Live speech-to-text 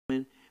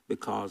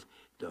because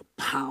the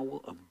power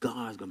of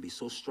God is going to be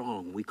so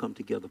strong when we come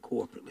together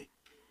corporately.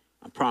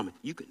 I promise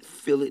you can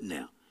feel it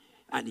now.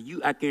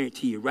 I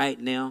guarantee you right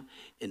now,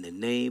 in the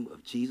name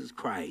of Jesus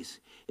Christ,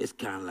 it's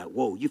kind of like,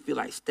 whoa, you feel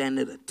like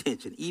standing at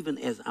attention. Even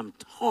as I'm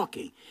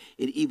talking,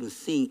 it even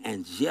seems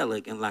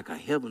angelic and like a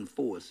heaven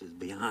force is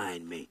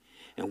behind me.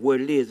 And what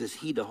it is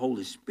he, the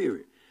Holy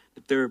Spirit,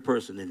 the third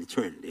person in the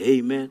Trinity.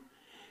 Amen.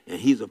 And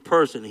he's a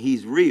person, and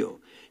he's real.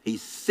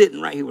 He's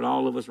sitting right here with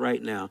all of us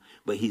right now,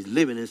 but he's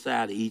living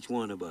inside of each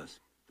one of us.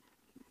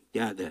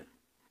 Got that?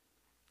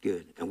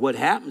 Good. And what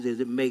happens is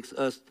it makes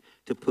us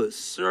to put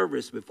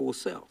service before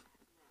self.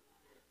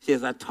 See,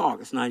 as I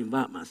talk, it's not even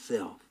about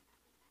myself.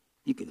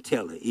 You can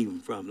tell it even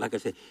from, like I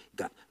said,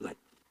 God, like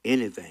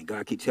anything.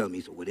 God keeps telling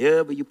me, so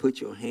whatever you put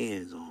your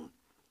hands on,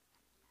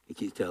 he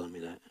keeps telling me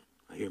that.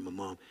 I hear my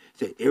mom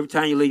say, every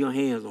time you lay your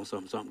hands on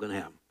something, something's going to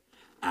happen.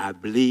 I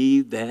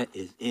believe that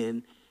is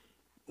in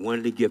one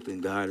of the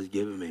giftings God has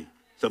given me.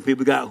 Some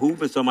people got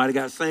hooping, somebody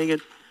got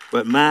singing,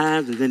 but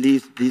mine is in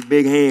these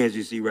big hands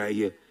you see right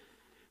here.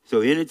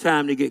 So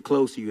anytime they get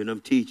close to you and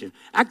I'm teaching,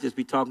 I could just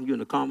be talking to you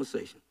in a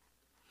conversation.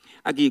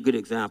 I'll give you a good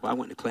example. I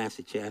went to class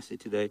at Chastity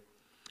today,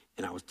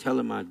 and I was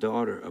telling my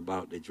daughter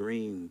about the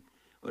dream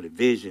or the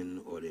vision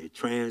or the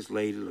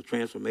translated or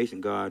transformation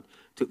God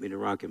took me to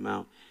Rocky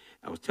Mount.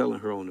 I was telling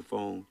her on the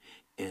phone,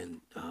 and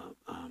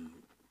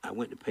I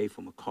went to pay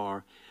for my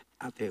car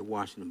out there at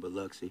Washington,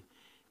 Biloxi,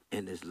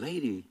 and this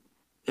lady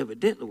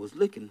evidently was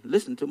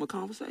listening to my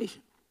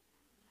conversation.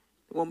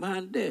 The one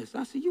behind the desk.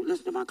 I said, you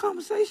listen to my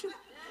conversation?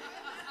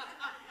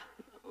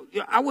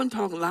 I wasn't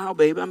talking loud,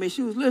 baby. I mean,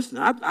 she was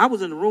listening. I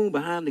was in the room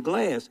behind the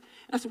glass.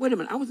 I said, wait a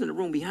minute, I was in the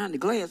room behind the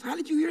glass. How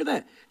did you hear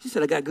that? She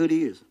said, I got good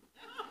ears.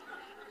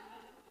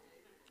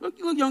 Look,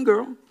 young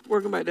girl,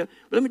 working back there.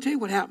 But let me tell you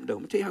what happened, though.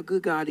 Let me tell you how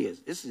good God is.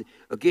 This is,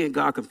 again,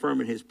 God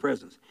confirming his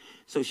presence.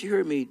 So she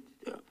heard me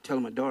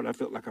telling my daughter, I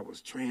felt like I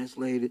was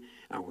translated.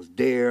 I was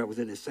there. I was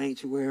in the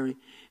sanctuary.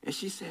 And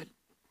she said,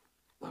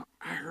 well,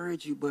 I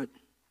heard you, but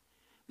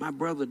my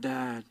brother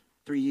died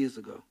 3 years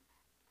ago.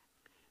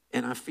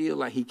 And I feel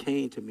like he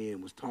came to me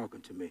and was talking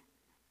to me.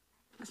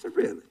 I said,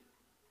 really?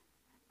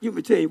 You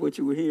me tell you what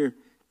you were hearing?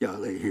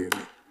 Y'all ain't hear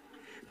me.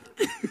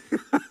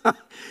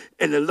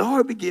 And the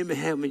Lord began to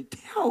have me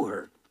tell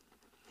her.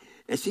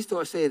 And she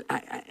started saying,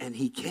 and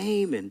he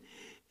came and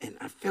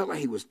I felt like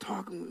he was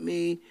talking with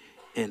me.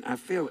 And I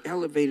felt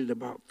elevated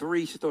about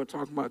 3. She started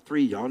talking about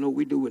 3. Y'all know what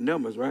we do with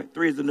numbers, right?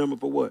 3 is the number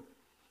for what?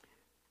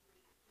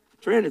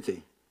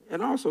 Trinity.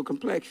 And also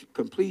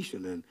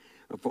completion and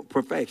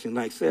perfection,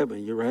 like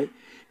 7, you're right.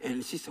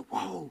 And she said,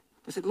 whoa.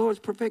 I said, Lord's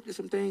perfected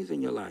some things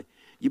in your life.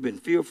 You've been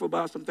fearful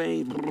about some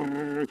things.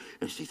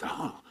 And she said,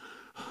 oh.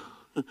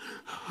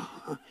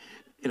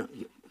 You know,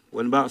 it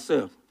wasn't about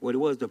self. What it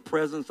was, the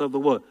presence of the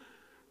what?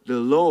 The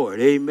Lord.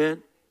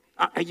 Amen.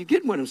 Are you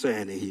getting what I'm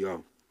saying here,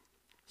 y'all?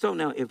 So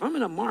now, if I'm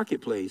in a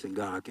marketplace and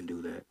God can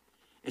do that,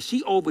 and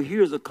she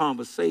overhears a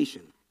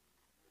conversation,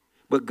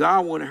 but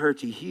God wanted her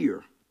to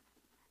hear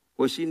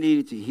what she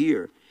needed to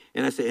hear.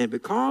 And I said, and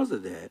because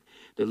of that,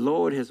 the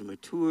Lord has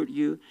matured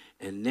you,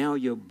 and now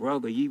your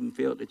brother, you even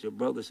felt that your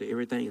brother said,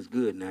 everything is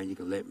good, now you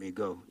can let me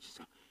go. She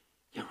said,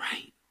 you're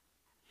right.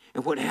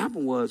 And what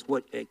happened was,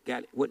 what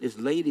this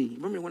lady,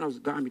 remember when I was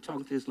talking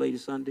to this lady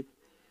Sunday?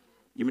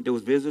 You remember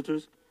those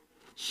visitors?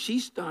 She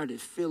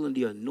started feeling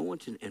the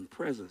anointing and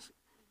presence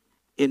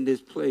in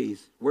this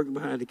place, working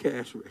behind the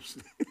cash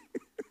register.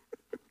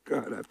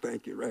 God, I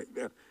thank you right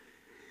now.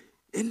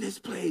 In this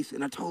place,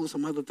 and I told her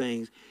some other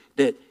things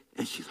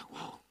and she's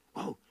like,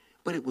 whoa.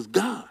 But it was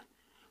God.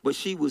 But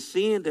she was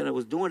seeing that I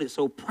was doing it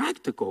so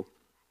practical,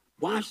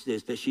 watch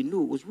this, that she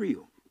knew it was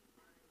real.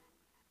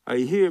 Are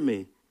you hearing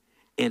me?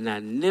 And I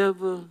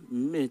never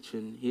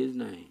mentioned his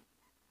name.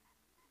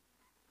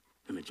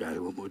 Let me try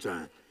it one more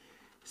time.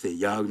 Say,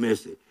 y'all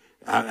missed it.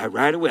 I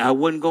right away, I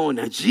wasn't going.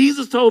 Now,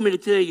 Jesus told me to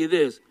tell you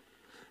this.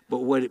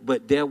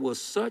 But there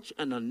was such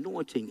an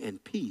anointing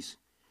and peace.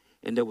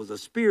 And there was a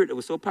spirit that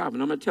was so powerful.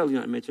 And I'm going to tell you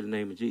not to mention the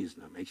name of Jesus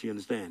now. Make sure you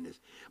understand this.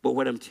 But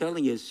what I'm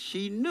telling you is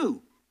she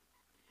knew,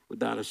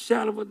 without a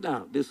shadow of a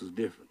doubt, this was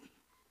different.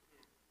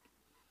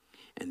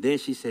 And then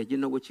she said, you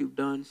know what you've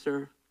done,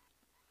 sir?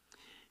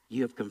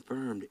 You have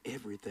confirmed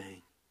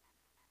everything.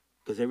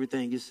 Because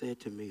everything you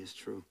said to me is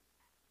true.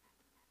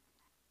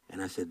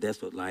 And I said,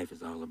 that's what life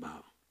is all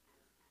about.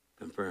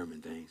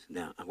 Confirming things.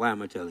 Now, why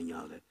am I telling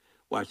y'all that?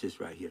 Watch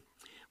this right here.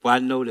 For I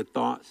know the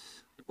thoughts,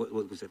 what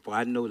was it? For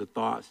I know the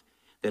thoughts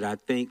that I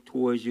think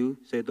towards you,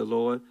 said the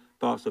Lord,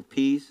 thoughts of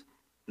peace,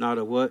 not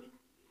of what?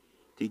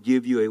 To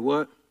give you a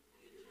what?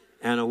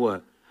 And a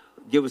what?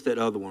 Give us that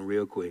other one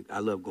real quick. I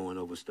love going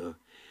over stuff.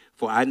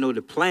 For I know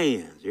the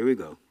plans. Here we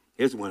go.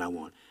 Here's the one I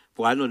want.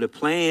 For I know the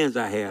plans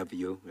I have for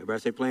you. Everybody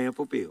say plan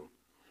fulfilled.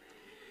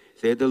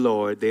 Said the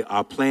Lord, they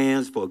are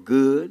plans for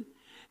good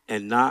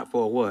and not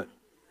for what?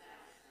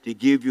 To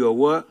give you a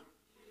what?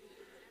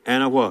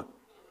 And a what?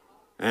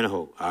 And a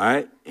hope. All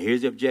right? And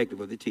here's the objective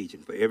of the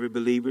teaching. For every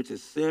believer to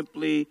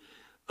simply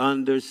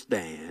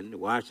understand.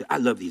 Watch it. I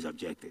love these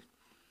objectives.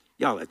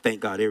 Y'all, I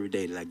thank God every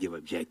day that I give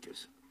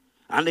objectives.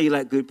 I know you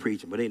like good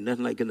preaching, but ain't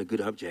nothing like getting a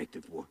good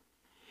objective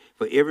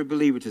for every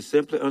believer to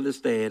simply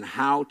understand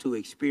how to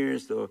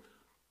experience the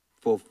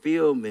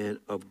fulfillment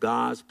of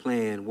God's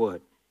plan,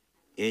 what?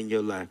 In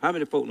your life. How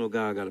many folk know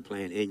God got a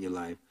plan in your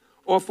life?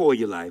 Or for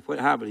your life?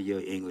 However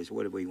your English,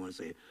 whatever you want to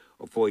say it.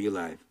 Or for your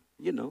life.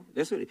 You know,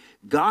 that's what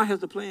God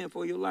has a plan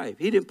for your life.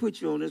 He didn't put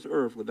you on this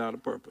earth without a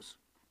purpose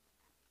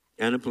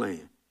and a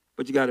plan.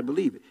 But you got to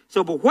believe it.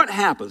 So, but what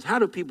happens? How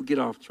do people get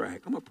off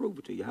track? I'm going to prove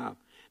it to you how.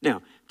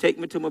 Now, take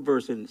me to my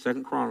verse in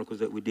 2 Chronicles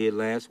that we did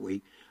last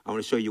week. I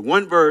want to show you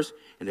one verse,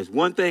 and there's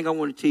one thing I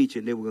want to teach you,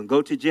 and then we're going to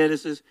go to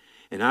Genesis,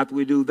 and after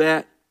we do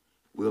that,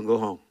 we're going to go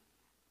home.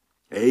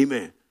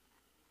 Amen.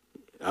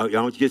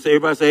 Y'all want you to say,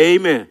 everybody say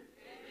amen. Amen.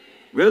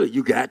 Really,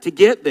 you got to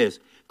get this.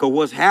 Because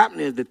what's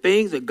happening is the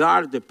things that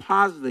God is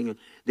depositing,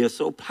 they're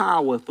so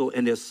powerful,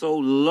 and they're so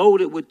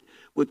loaded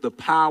with the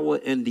power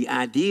and the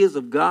ideas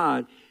of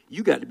God,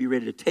 you got to be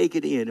ready to take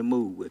it in and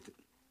move with it.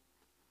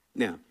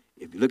 Now,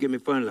 if you look at me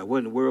funny, like, what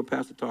in the world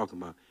Pastor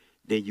talking about?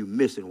 Then you're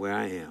missing where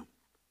I am.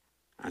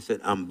 I said,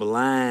 I'm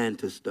blind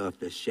to stuff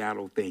that's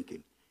shadow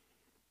thinking.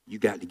 You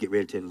got to get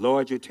ready to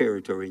enlarge your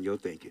territory in your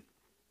thinking.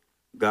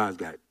 God's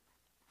got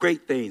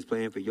great things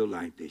planned for your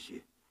life this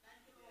year.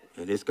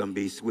 And it's going to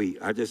be sweet.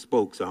 I just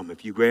spoke something.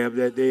 If you grab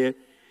that there,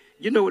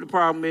 you know what the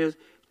problem is?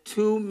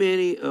 Too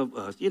many of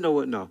us, you know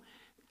what? No.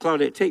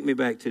 Claudette, take me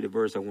back to the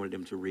verse I wanted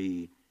them to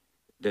read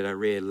that I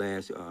read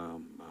last,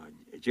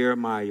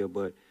 Jeremiah,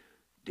 but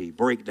the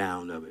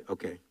breakdown of it.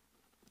 Okay.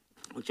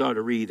 I want y'all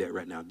to read that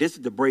right now. This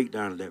is the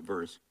breakdown of that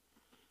verse.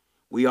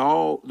 We're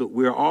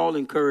all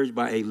encouraged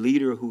by a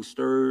leader who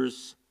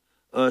stirs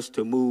us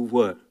to move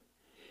what?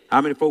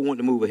 How many folk want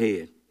to move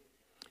ahead?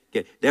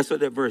 Okay, that's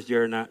what that verse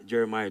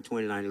Jeremiah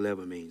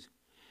 29:11 means.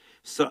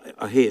 So,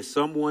 ahead,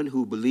 someone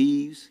who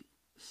believes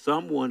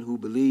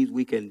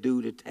we can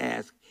do the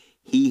task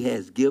he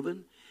has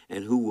given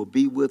and who will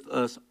be with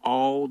us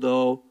all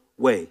the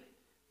way.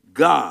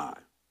 God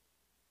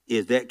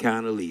is that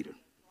kind of leader.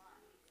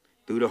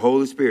 Through the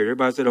Holy Spirit.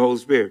 Everybody say the Holy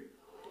Spirit.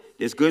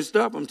 It's good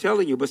stuff, I'm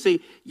telling you. But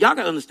see, y'all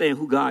got to understand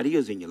who God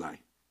is in your life.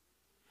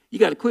 You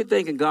got to quit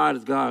thinking God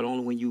is God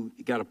only when you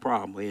got a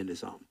problem or into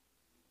something.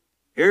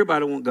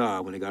 Everybody want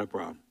God when they got a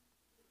problem.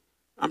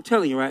 I'm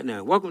telling you right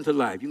now, welcome to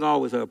life. You can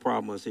always have a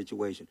problem or a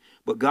situation.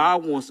 But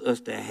God wants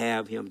us to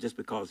have him just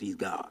because he's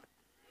God.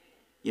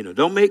 You know,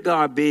 don't make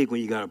God big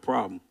when you got a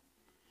problem.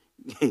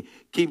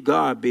 Keep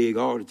God big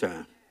all the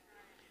time.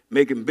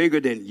 Make him bigger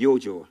than your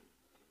joy.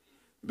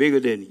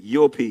 Bigger than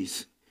your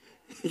peace.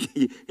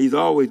 He's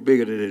always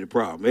bigger than any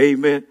problem.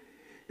 Amen.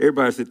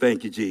 Everybody say,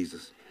 thank you,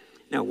 Jesus.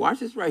 Now, watch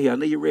this right here. I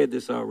know you read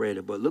this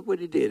already, but look what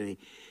he did.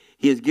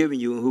 He has given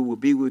you and who will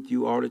be with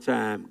you all the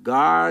time.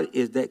 God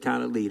is that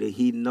kind of leader.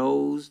 He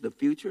knows the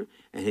future,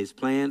 and his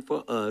plan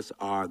for us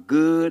are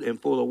good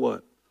and full of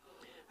what?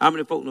 How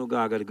many folk know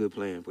God got a good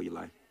plan for your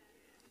life?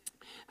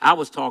 I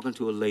was talking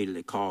to a lady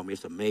that called me.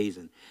 It's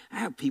amazing. I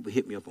have people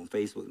hit me up on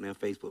Facebook now,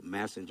 Facebook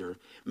Messenger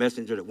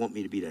that want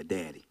me to be their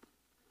daddy.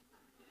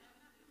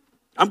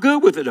 I'm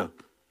good with it, though,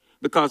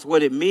 because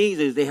what it means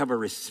is they have a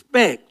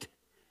respect.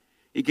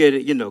 You get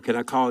it? You know, can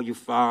I call you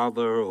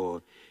father,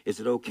 or is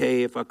it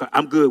okay if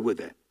I'm good with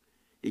that.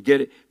 You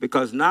get it?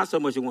 Because not so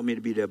much they want me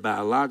to be their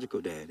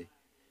biological daddy.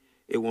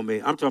 It want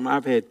me. I'm talking.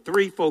 I've had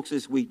 3 folks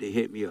this week that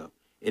hit me up,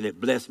 and it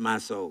blessed my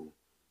soul.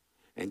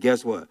 And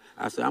guess what?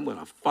 I said, I'm going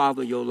to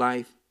father your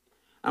life.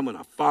 I'm going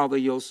to father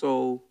your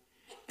soul,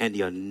 and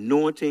the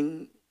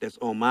anointing that's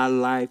on my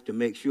life to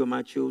make sure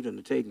my children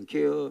are taken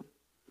care of,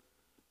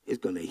 it's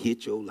going to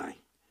hit your life.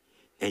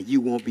 And you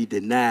won't be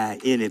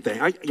denied anything.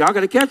 Y'all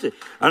got to catch it.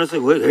 I don't say,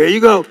 well, here you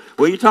go.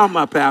 What are you talking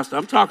about, Pastor?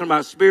 I'm talking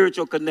about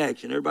spiritual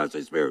connection. Everybody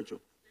say spiritual.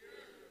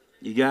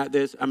 You got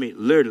this? I mean,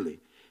 literally.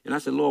 And I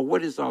said, Lord,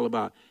 what is this all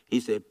about? He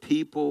said,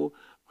 people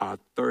are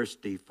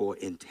thirsty for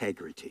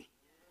integrity.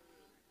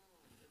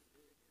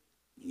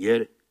 You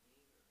get it?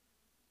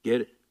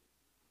 Get it?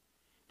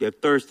 They're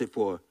thirsty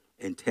for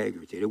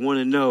integrity. They want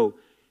to know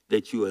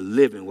that you are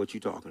living what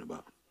you're talking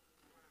about.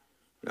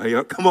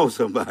 Come on,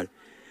 somebody.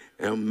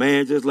 I'm a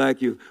man just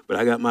like you, but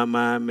I got my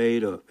mind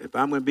made up. If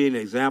I'm going to be an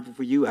example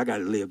for you, I got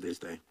to live this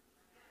thing.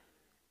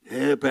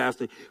 Yeah,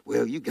 Pastor,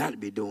 well, you got to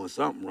be doing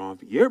something wrong.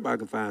 Everybody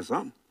can find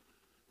something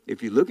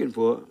if you're looking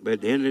for it. But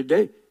at the end of the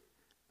day,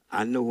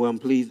 I know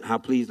how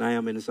pleased I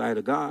am in the sight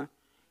of God.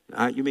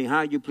 You mean, how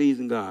are you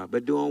pleasing God?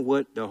 But doing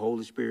what the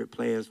Holy Spirit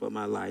plans for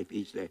my life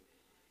each day.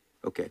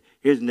 Okay,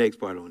 here's the next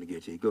part I want to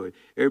get to. Go ahead.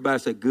 Everybody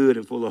say good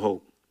and full of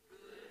hope.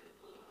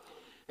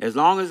 As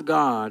long as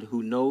God,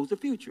 who knows the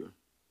future,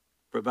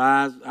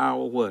 provides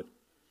our what?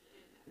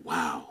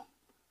 Wow.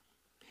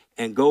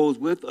 And goes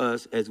with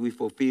us as we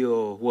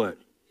fulfill what?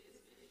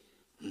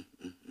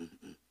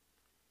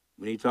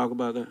 When you talk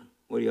about that,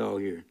 what do y'all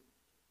hear?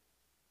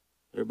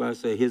 Everybody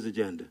say his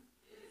agenda.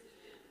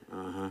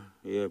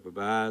 Yeah,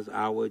 provides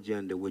our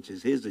agenda, which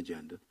is his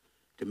agenda.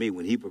 To me,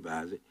 when he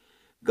provides it.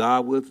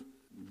 God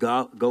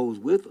goes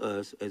with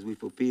us as we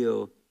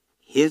fulfill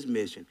his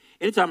mission.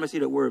 Anytime I see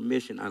that word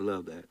mission, I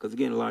love that. Because,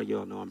 again, a lot of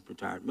y'all know I'm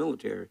retired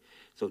military.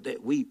 So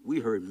that we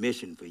heard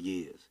mission for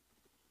years.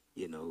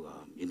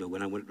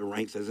 When I went to the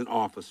ranks as an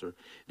officer,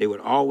 they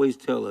would always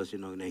tell us,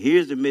 now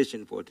here's the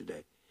mission for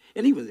today.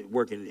 And even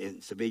working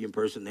in civilian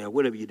personnel,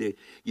 whatever you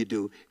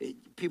do,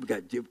 people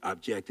got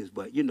objectives.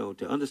 But,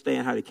 to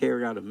understand how to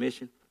carry out a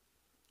mission,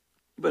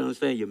 you better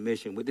understand your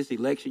mission. With this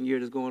election year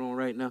that's going on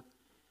right now,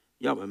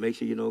 y'all better make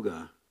sure you know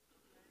God.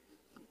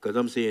 Because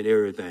I'm seeing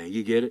everything.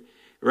 You get it?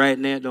 Right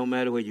now, it don't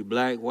matter whether you're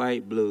black,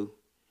 white, blue,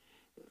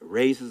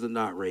 racist or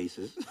not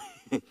racist.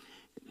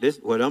 This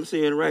what I'm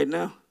seeing right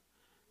now.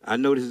 I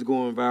know this is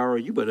going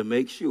viral. You better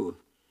make sure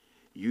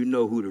you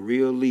know who the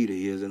real leader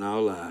is in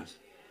our lives.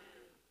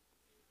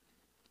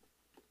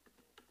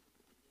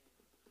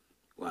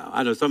 Wow.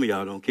 I know some of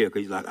y'all don't care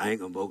because you're like, I ain't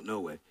going to vote no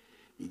way.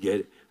 You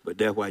get it? But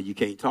that's why you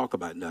can't talk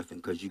about nothing,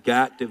 because you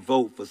got to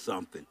vote for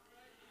something.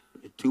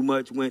 Too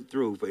much went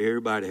through for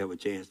everybody to have a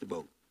chance to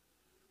vote.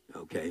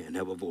 Okay, and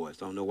have a voice.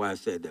 I don't know why I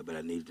said that, but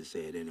I needed to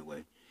say it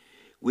anyway.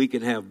 We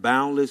can have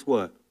boundless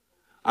what?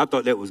 I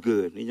thought that was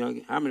good.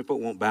 How many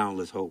folk want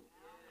boundless hope?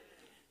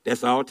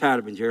 That's all tied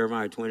up in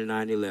Jeremiah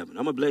 29:11. I'm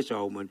going to bless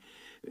y'all one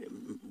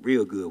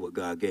real good what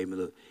God gave me.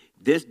 Look,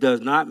 this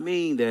does not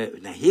mean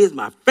that. Now, here's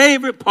my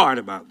favorite part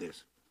about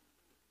this.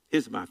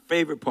 Here's my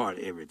favorite part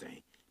of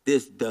everything.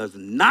 This does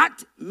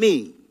not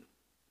mean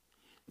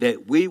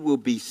that we will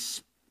be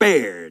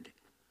spared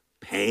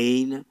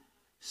pain,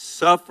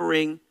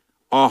 suffering,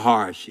 or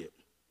hardship,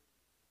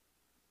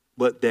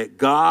 but that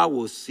God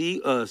will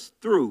see us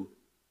through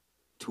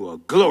to a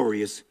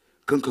glorious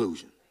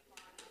conclusion.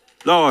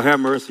 Lord, have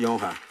mercy on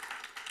her.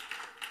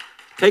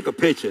 Take a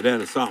picture of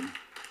that or something.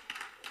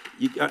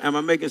 Am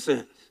I making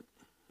sense?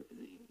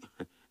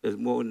 There's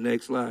more in the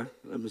next slide.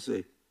 Let me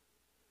see.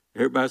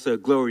 Everybody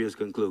said glorious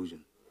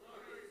conclusion.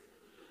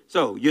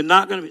 So you're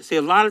not going to see,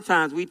 a lot of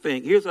times we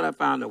think, here's what I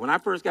found out. When I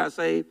first got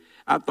saved,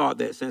 I thought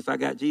that since I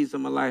got Jesus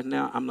in my life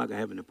now, I'm not going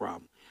to have any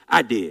problem.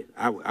 I did.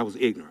 I was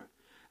ignorant.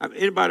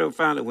 Anybody ever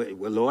found out,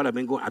 well, Lord, I've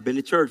been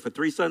to church for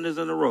 3 Sundays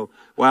in a row.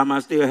 Why am I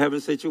still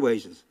having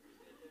situations?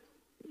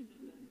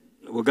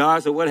 Well,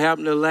 God said, what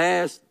happened the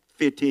last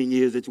 15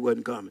 years that you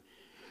wasn't coming?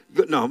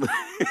 No.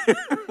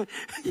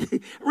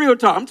 Real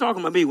talk. I'm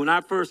talking about me. When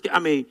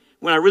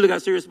I really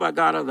got serious about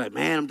God, I was like,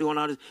 man, I'm doing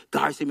all this.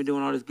 God see me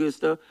doing all this good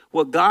stuff.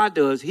 What God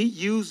does, he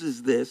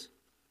uses this.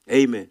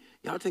 Amen.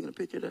 Y'all taking a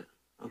picture of that?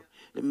 Oh,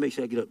 let me make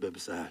sure I get up there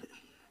beside it.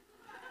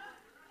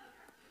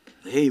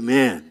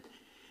 Amen.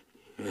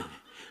 Yeah.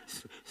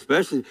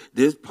 Especially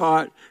this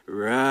part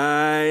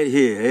right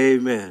here.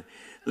 Amen.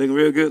 Looking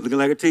real good. Looking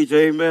like a teacher.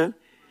 Amen.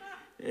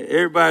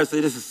 Everybody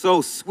say this is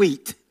so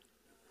sweet.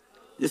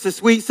 This is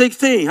sweet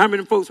 16. How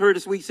many folks heard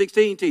of sweet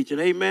 16 teaching?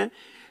 Amen.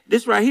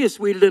 This right here is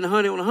sweeter than the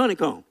honey on a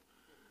honeycomb.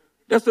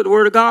 That's what the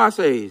word of God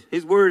says.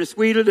 His word is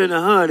sweeter than the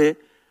honey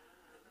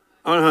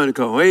on a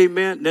honeycomb.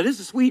 Amen. Now this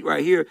is sweet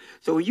right here.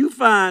 So when you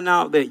find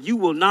out that you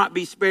will not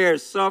be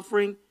spared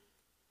suffering,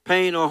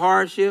 pain, or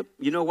hardship,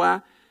 you know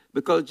why?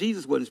 Because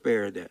Jesus wasn't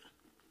spared that.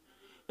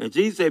 And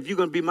Jesus said, if you're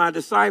going to be my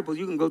disciples,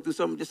 you can go through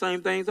some of the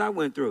same things I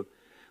went through.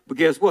 But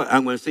guess what?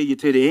 I'm going to see you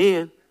to the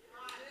end.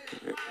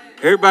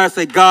 Everybody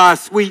say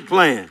God's sweet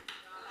plan.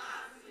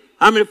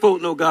 How many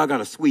folk know God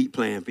got a sweet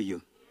plan for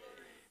you?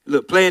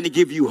 Look, plan to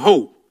give you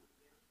hope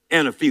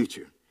and a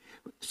future.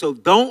 So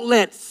don't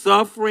let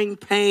suffering,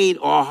 pain,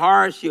 or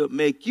hardship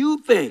make you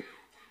think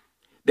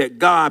that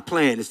God's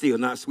plan is still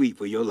not sweet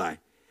for your life.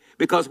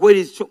 Because what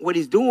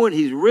he's doing,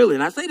 he's really,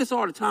 and I say this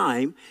all the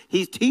time,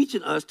 he's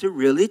teaching us to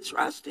really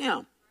trust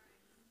him.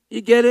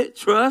 You get it?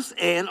 Trust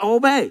and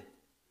obey.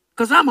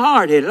 Because I'm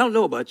hard-headed. I don't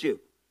know about you.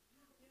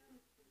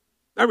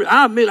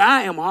 I admit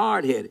I am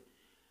hard-headed.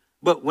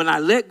 But when I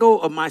let go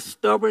of my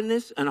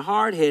stubbornness and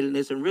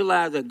hard-headedness and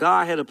realize that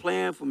God had a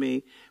plan for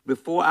me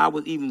before I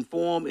was even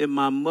formed in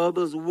my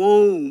mother's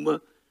womb,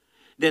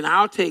 then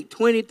I'll take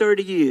 20,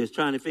 30 years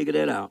trying to figure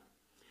that out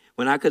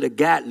when I could have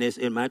gotten this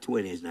in my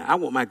 20s now. I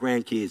want my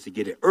grandkids to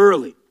get it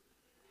early.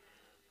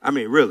 I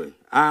mean, really.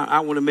 I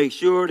want to make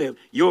sure that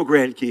your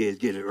grandkids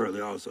get it early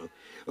also.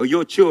 Or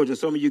your children.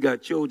 Some of you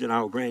got children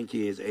our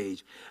grandkids'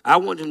 age. I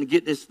want them to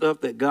get this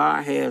stuff that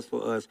God has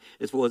for us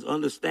as far as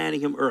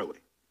understanding him early.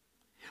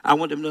 I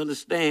want them to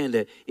understand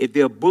that if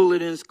they're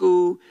bullied in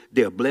school,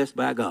 they're blessed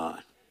by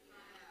God.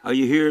 Are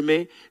you hearing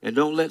me? And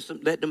don't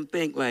let them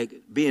think like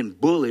being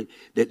bullied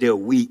that they're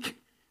weak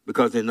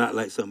because they're not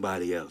like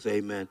somebody else.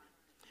 Amen.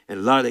 And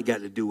a lot of that got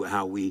to do with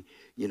how we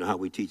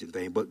teach and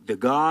things. But that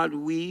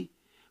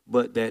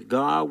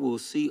God will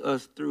see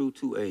us through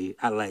to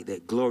I like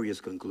that,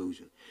 glorious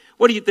conclusion.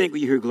 What do you think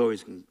when you hear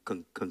glorious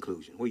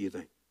conclusion? What do you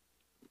think?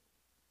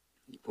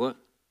 What?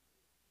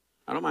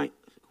 I don't mind.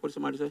 What did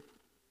somebody say?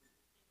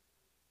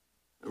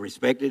 A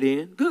respected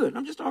end? Good.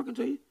 I'm just talking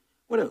to you.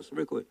 What else?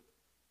 Real quick.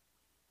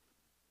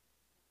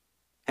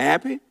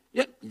 Happy?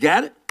 Yep. You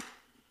got it?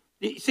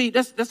 You see,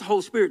 that's the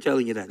Holy Spirit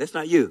telling you that. That's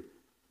not you.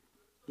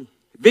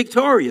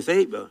 Victorious.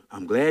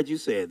 I'm glad you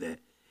said that.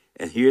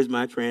 And here's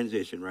my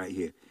transition right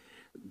here.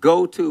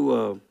 Go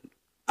to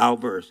our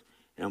verse,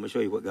 and I'm going to show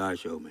you what God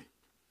showed me.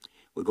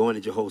 We're going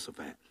to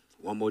Jehoshaphat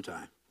one more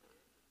time.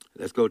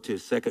 Let's go to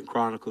 2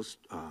 Chronicles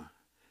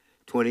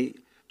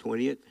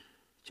 20th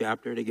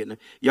chapter.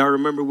 Y'all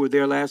remember we were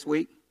there last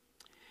week?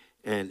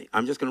 And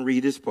I'm just going to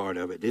read this part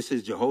of it. This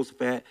is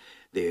Jehoshaphat.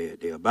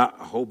 They're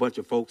about a whole bunch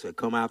of folks that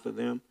come after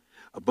them.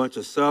 A bunch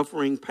of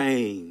suffering,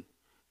 pain,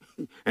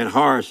 and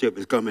hardship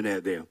is coming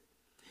at them.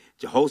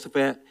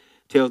 Jehoshaphat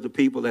tells the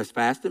people, let's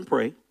fast and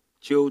pray.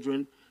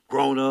 Children,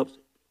 grown-ups,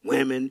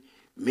 women,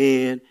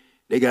 men,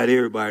 they got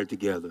everybody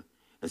together.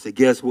 And said,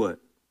 guess what?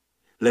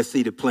 Let's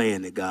see the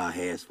plan that God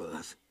has for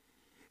us.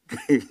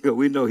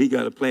 We know he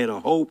got a plan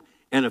of hope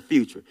and a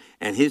future.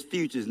 And his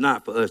future is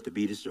not for us to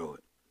be destroyed.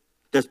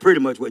 That's pretty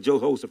much what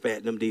Jehoshaphat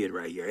and them did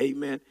right here.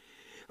 Amen.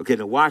 Okay,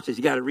 now watch this.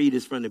 You got to read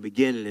this from the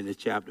beginning in this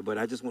chapter, but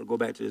I just want to go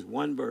back to this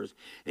one verse.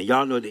 And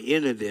y'all know at the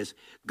end of this,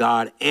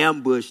 God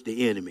ambushed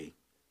the enemy.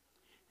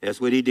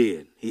 That's what he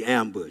did. He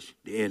ambushed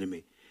the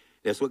enemy.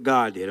 That's what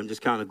God did. I'm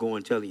just kind of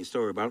going telling you a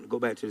story, but I'm going to go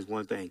back to this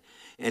one thing.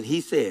 And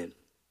he said,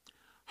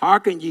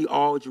 hearken ye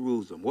all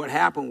Jerusalem. What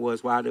happened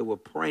was while they were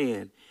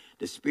praying,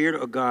 the Spirit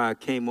of God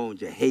came on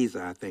Gehazi,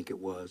 I think it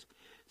was.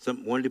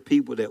 One of the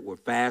people that were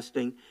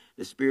fasting,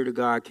 the Spirit of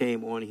God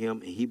came on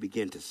him and he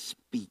began to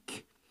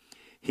speak.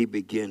 He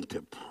began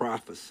to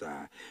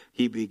prophesy.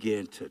 He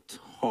began to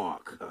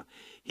talk.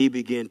 He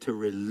began to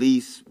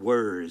release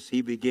words.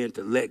 He began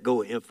to let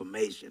go of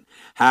information,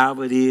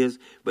 however it is,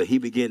 but he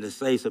began to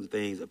say some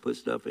things that put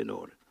stuff in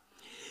order.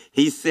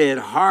 He said,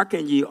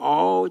 hearken ye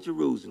all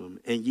Jerusalem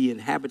and ye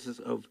inhabitants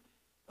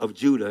of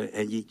Judah,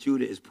 and ye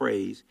Judah is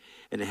praise,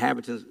 and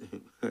inhabitants,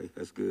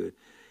 that's good.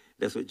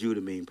 That's what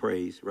Judah means,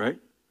 praise, right?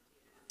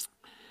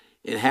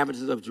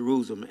 Inhabitants of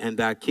Jerusalem and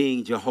thy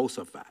king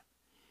Jehoshaphat.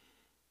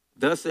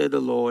 Thus said the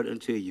Lord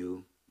unto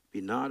you,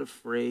 be not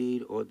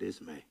afraid or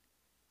dismayed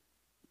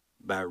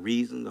by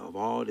reason of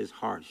all this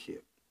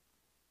hardship,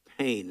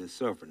 pain, and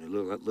suffering. It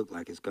look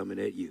like it's coming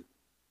at you.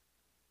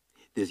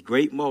 This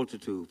great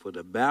multitude, for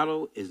the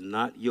battle is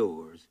not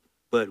yours,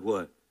 but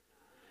what?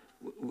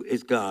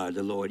 It's God,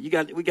 the Lord. We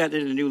got that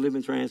in the New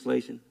Living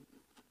Translation.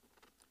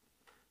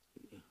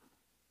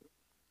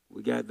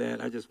 We got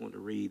that. I just want to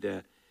read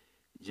that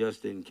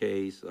just in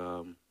case,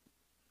 so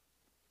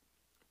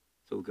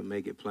we can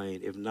make it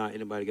plain. If not,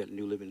 anybody got the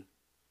New Living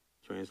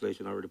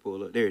Translation already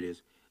pulled up? There it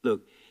is.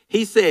 Look,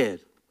 he said,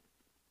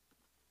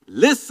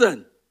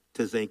 listen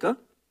to Zinka,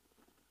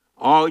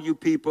 all you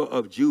people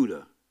of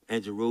Judah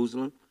and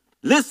Jerusalem.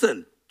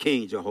 Listen,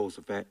 King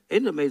Jehoshaphat.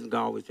 Isn't it amazing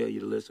God always tell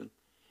you to listen?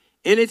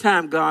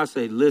 Anytime God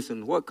say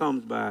listen, what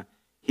comes by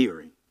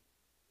hearing?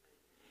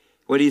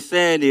 What he's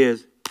saying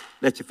is,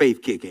 let your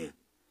faith kick in.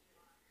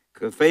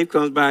 Because faith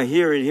comes by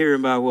hearing,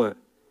 hearing by what?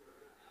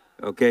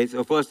 Okay,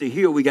 so for us to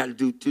hear, we got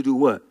to do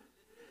what?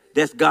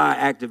 That's God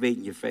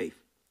activating your faith.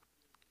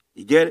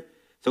 You get it?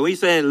 So he's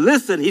saying,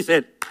 listen, he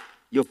said,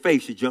 your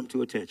faith should jump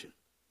to attention.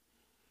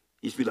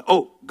 You should be like,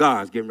 oh,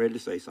 God's getting ready to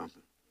say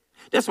something.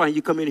 That's why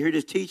you come in and hear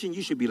this teaching,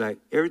 you should be like,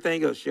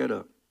 everything else, shut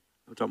up.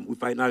 I'm talking, we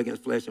fight not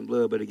against flesh and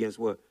blood, but against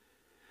what?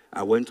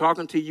 I wasn't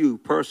talking to you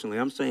personally.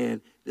 I'm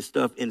saying the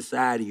stuff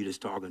inside of you that's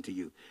talking to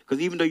you. Because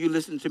even though you're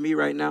listening to me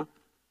right now,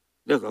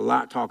 there's a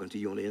lot talking to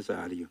you on the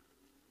inside of you.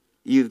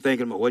 You're either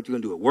thinking about what you're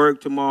going to do at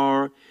work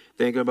tomorrow,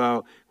 thinking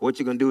about what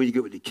you're going to do when you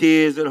get with the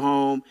kids at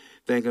home,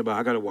 thinking about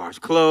I got to wash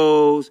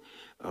clothes,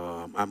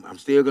 I'm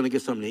still going to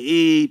get something to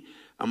eat,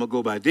 I'm going to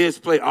go by this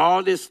place.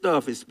 All this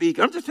stuff is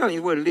speaking. I'm just telling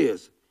you what it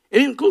is.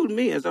 It includes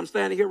me as I'm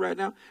standing here right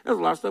now. There's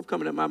a lot of stuff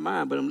coming in my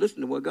mind, but I'm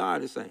listening to what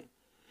God is saying.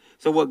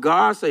 So what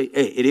God say,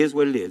 hey, it is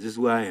what it is. This is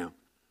who I am.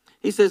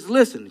 He says,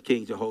 listen,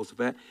 King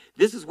Jehoshaphat,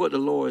 this is what the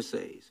Lord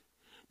says.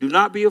 Do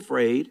not be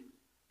afraid.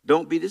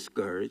 Don't be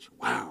discouraged.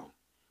 Wow.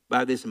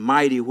 By this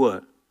mighty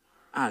what?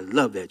 I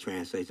love that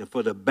translation.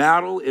 For the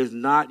battle is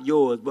not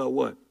yours, but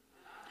what?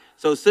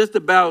 So since the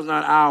battle is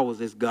not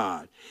ours, it's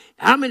God.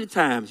 How many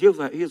times, here's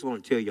what I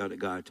want to tell y'all that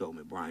God told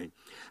me, Brian.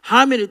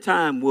 How many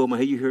times,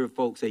 Wilma, you hear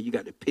folks say you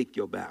got to pick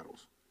your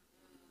battles?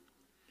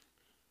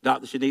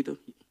 Dr. Shanita,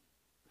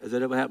 has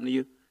that ever happened to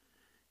you?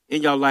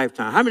 In your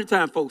lifetime, how many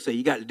times folks say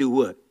you got to do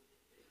what?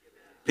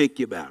 Pick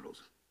your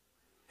battles.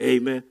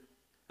 Amen.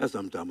 That's what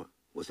I'm talking about.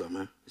 What's up,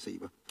 man? See you,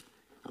 bro.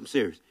 I'm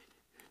serious.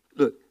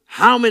 Look,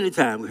 how many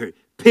times we heard,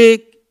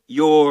 pick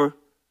your,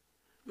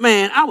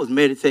 man, I was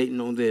meditating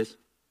on this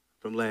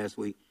from last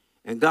week,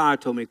 and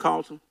God told me,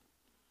 Carlton,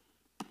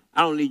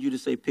 I don't need you to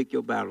say pick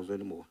your battles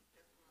anymore,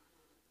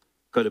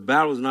 because the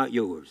battle is not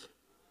yours,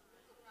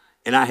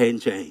 and I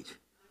hadn't changed.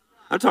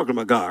 I'm talking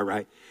about God,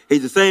 right?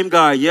 He's the same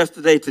God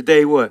yesterday,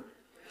 today, what?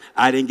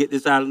 I didn't get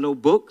this out of no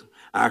book.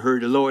 I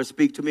heard the Lord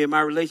speak to me in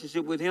my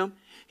relationship with him.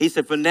 He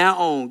said, from now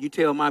on, you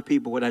tell my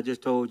people what I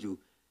just told you.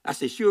 I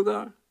said, sure,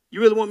 God.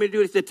 You really want me to do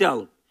it? He said, tell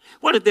them.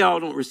 What if they all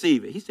don't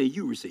receive it? He said,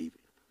 you receive it.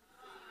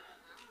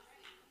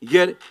 You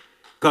get it?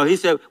 Because he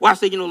said, well, I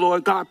said,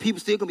 Lord God, people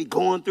still going to be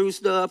going through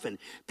stuff and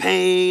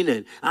pain,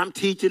 and I'm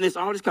teaching this,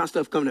 all this kind of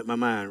stuff coming at my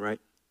mind, right?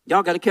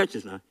 Y'all got to catch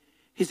this now.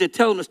 He said,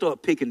 tell them to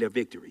start picking their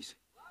victories.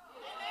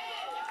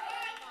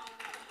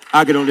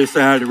 I'll get on this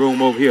side of the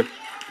room over here.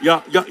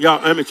 Y'all,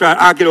 let me try.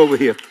 I'll get over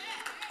here.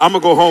 I'm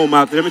going to go home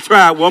out there. Let me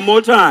try it one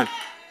more time.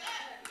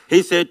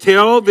 He said,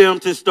 tell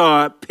them to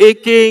start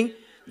picking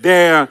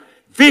their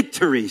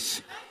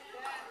victories.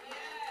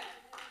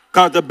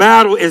 Because the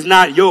battle is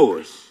not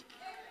yours.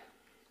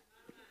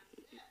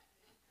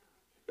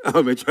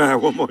 Let me try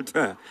it one more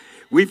time.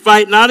 We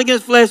fight not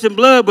against flesh and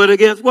blood, but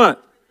against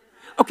what?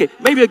 Okay,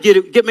 maybe get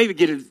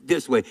it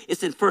this way.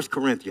 It's in 1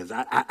 Corinthians.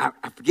 I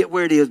forget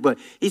where it is, but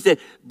he said,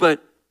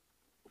 but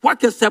what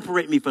can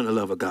separate me from the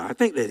love of God? I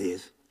think that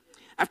is.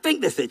 I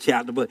think that's that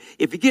chapter, but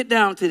if you get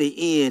down to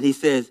the end, he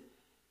says,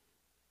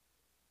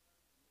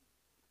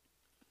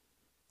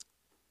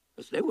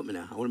 stay with me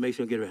now. I want to make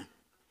sure I get it right.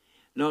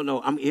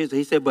 No,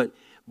 he said,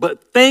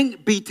 but thanks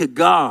be to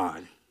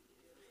God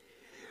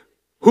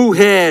who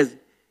has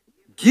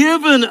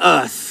given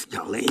us,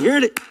 y'all ain't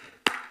heard it,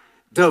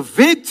 the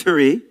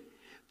victory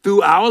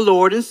through our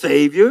Lord and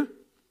Savior.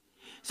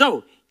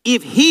 So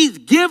if he's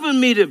given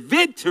me the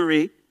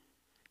victory,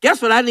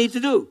 guess what I need to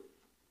do?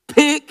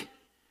 Pick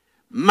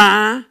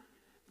my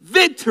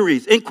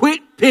victories and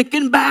quit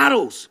picking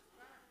battles.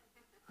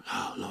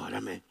 Oh, Lord,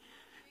 I'm going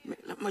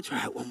to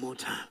try it one more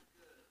time.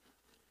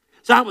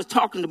 So I was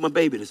talking to my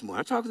baby this morning.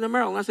 I was talking to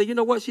Marilyn. I said, you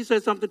know what? She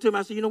said something to me.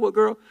 I said, you know what,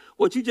 girl?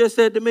 What you just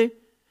said to me,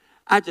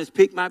 I just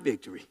picked my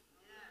victory.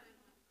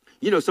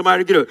 You know,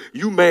 somebody get up,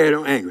 you mad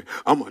or angry.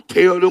 I'm going to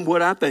tell them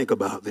what I think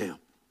about them.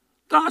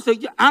 God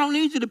said, I don't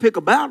need you to pick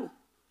a battle.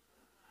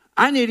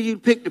 I need you to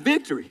pick the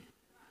victory.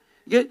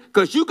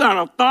 Because you got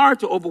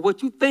authority over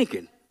what you're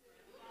thinking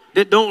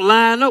that don't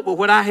line up with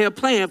what I have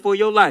planned for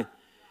your life.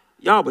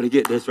 Y'all better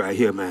get this right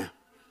here, man.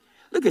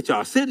 Look at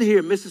y'all sitting here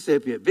in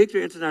Mississippi at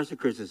Victory International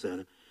Christian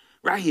Center,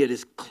 right here,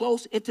 this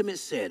close, intimate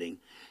setting,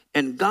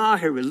 and God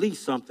had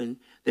released something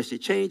that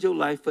should change your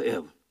life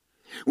forever.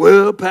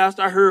 Well,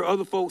 Pastor, I heard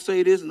other folks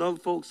say this and other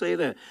folks say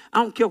that.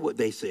 I don't care what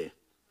they said.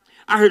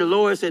 I heard the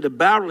Lord say the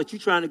battle that you're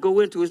trying to go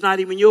into is not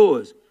even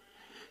yours.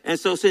 And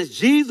so since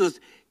Jesus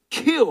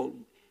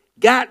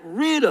got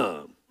rid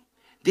of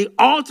the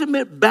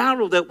ultimate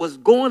battle that was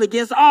going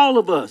against all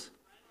of us,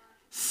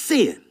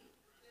 sin.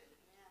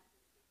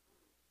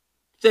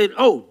 Said,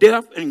 oh,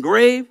 death and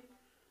grave,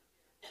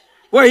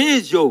 where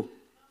is your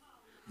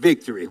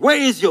victory? Where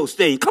is your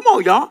sting? Come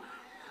on, y'all.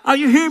 Are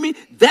you hearing me?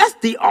 That's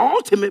the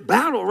ultimate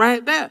battle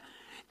right there.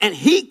 And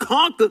he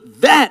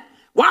conquered that.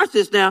 Watch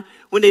this now.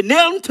 When they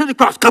nailed him to the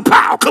cross,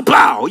 kapow,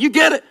 kapow. You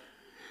get it?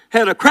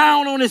 Had a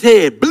crown on his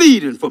head,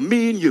 bleeding for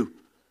me and you.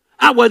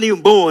 I wasn't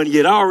even born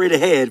yet. I already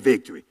had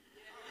victory.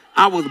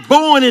 I was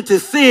born into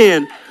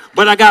sin,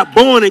 but I got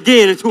born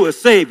again into a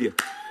Savior.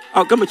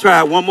 Oh, come and try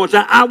it one more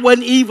time. I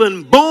wasn't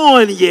even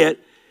born yet,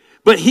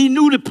 but he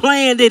knew the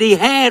plan that he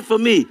had for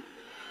me.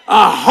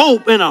 A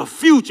hope and a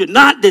future,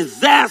 not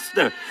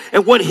disaster.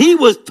 And what he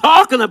was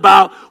talking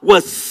about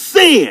was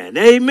sin.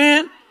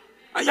 Amen.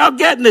 Are y'all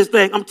getting this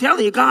thing? I'm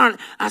telling you, God,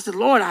 I said,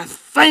 Lord, I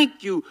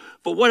thank you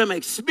for what I'm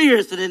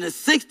experiencing in the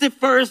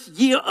 61st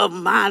year of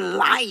my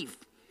life.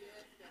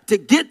 To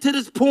get to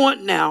this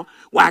point now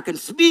where I can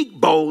speak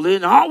boldly,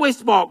 and I always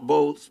spoke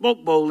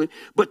boldly,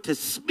 but to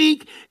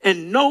speak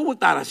and know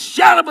without a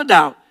shadow of a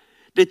doubt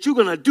that you're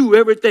going to do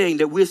everything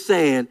that we're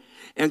saying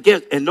and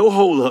no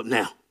hold up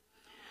now.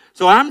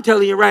 So I'm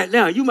telling you right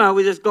now, you might as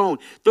well just go and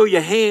throw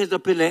your hands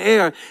up in the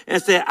air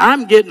and say,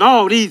 I'm getting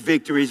all these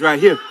victories right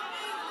here.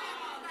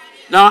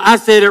 No, I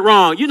said it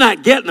wrong. You're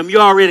not getting them. You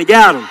already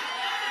got them.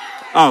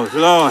 Oh,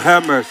 Lord,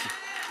 have mercy.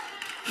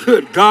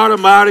 Good God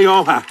Almighty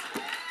on high.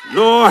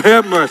 Lord,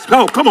 have mercy.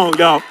 Oh, come on,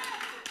 y'all.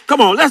 Come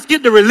on, let's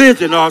get the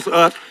religion off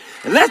us.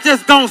 And let's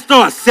just don't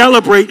start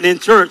celebrating in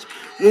church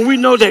when we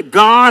know that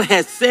God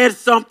has said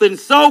something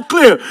so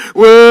clear.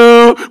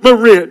 Well,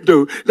 Maria,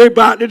 they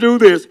about to do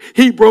this.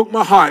 He broke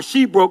my heart.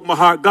 She broke my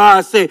heart.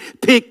 God said,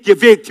 pick your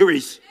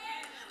victories.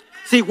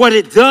 See, what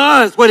it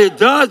does,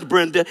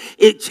 Brenda,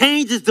 it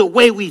changes the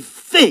way we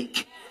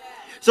think.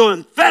 So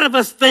instead of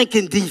us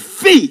thinking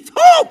defeat,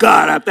 oh,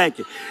 God, I thank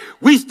you,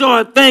 we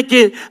start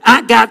thinking,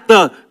 I got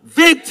the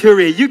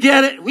victory. You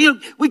get it?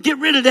 We get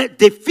rid of that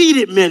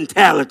defeated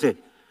mentality.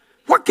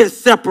 What can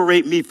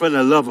separate me from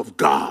the love of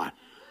God?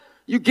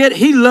 You get it?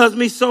 He loves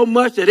me so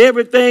much that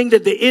everything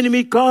that the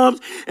enemy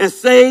comes and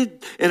says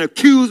and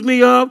accuse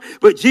me of,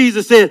 but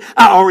Jesus said,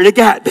 I already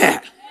got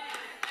that.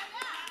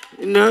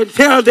 You know,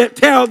 tell that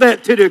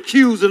to the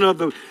accusing of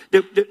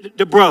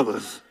the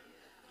brothers.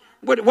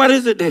 What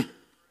is it?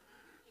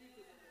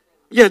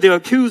 Yeah, the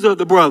accuser of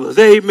the brothers.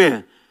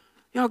 Amen.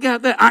 Y'all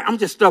got that? I'm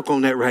just stuck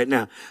on that right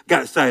now.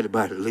 Got excited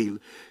about it, Lee.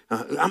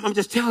 I'm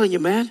just telling you,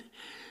 man.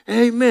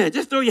 Amen.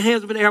 Just throw your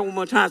hands up in the air one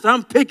more time. So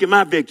I'm picking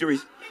my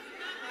victories.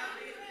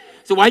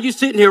 So while you're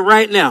sitting here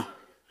right now,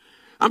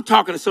 I'm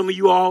talking to some of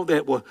you all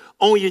that were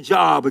on your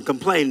job and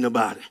complaining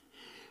about it.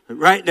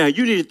 Right now,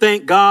 you need to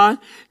thank God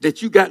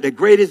that you got the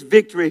greatest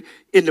victory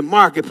in the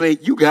marketplace.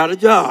 You got a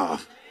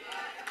job.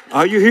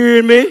 Are you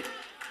hearing me?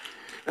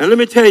 And let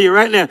me tell you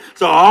right now,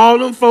 so all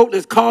them folk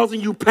that's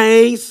causing you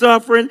pain,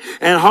 suffering,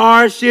 and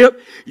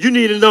hardship, you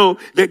need to know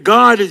that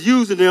God is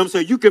using them so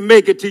you can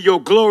make it to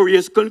your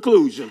glorious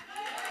conclusion.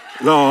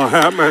 Lord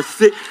have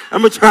mercy.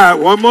 I'm going to try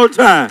it one more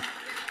time.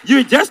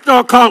 You just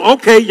start calling,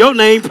 okay, your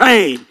name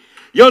pain,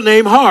 your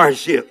name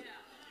hardship.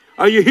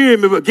 Are you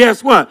hearing me? But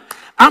guess what?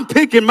 I'm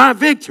picking my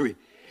victory.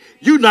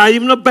 You're not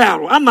even a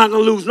battle. I'm not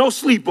going to lose no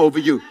sleep over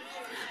you.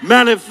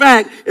 Matter of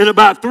fact, in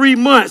about 3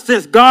 months,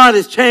 since God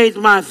has changed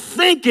my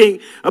thinking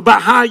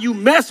about how you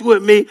mess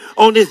with me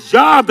on this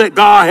job that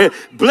God has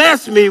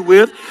blessed me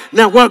with,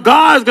 now what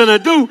God's going to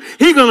do,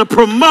 he's going to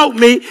promote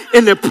me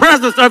in the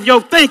presence of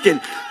your thinking,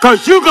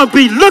 because you're going to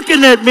be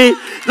looking at me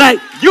like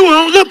you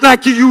don't look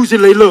like you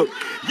usually look.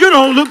 You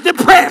don't look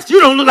depressed. You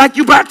don't look like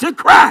you're about to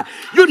cry.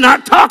 You're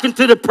not talking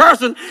to the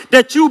person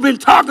that you've been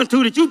talking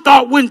to that you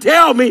thought wouldn't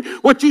tell me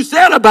what you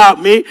said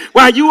about me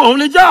while you on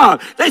the job.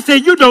 They say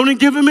you don't even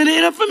give them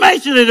any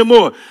information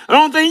anymore. The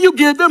only thing you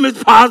give them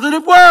is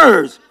positive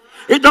words.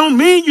 It don't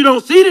mean you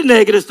don't see the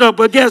negative stuff,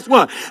 but guess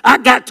what? I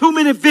got too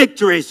many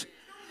victories.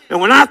 And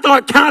when I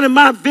start counting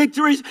my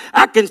victories,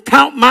 I can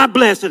count my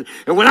blessing.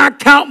 And when I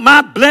count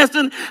my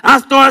blessing,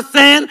 I start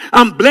saying,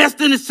 I'm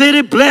blessed in the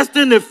city, blessed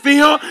in the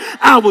field.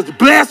 I was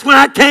blessed when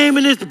I came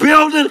in this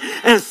building.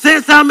 And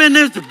since I'm in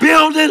this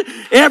building,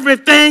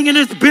 everything in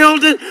this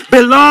building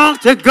belongs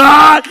to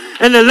God.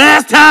 And the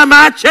last time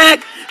I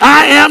checked,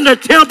 I am the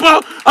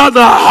temple of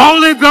the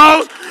Holy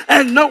Ghost.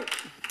 And no,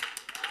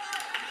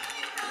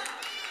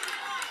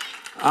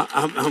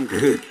 I'm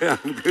good.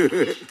 I'm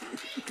good.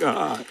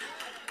 God.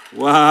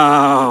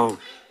 Wow.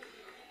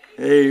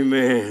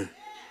 Amen.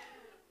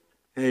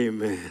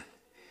 Amen.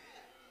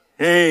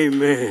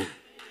 Amen.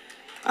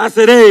 I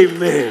said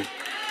amen.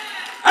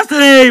 I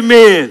said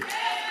amen.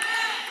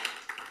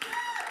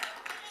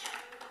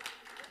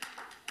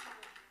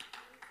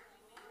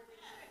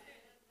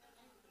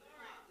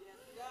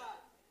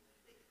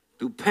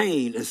 Through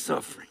pain and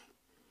suffering,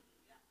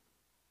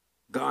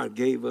 God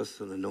gave us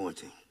an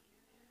anointing,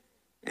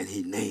 and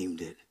he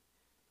named it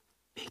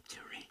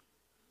Victory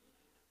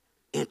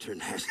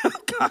International.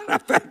 God, I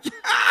thank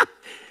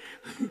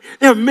you.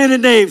 There are many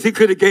names he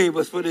could have gave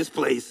us for this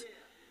place.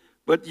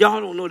 But y'all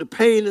don't know the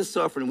pain and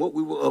suffering, what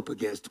we were up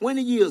against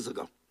 20 years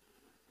ago.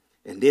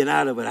 And then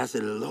out of it, I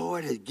said, the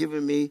Lord has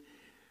given me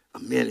a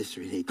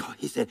ministry. And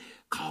he said,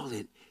 call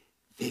it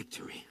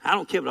Victory. I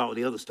don't care what all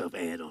the other stuff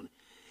add on it.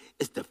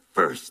 It's the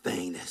first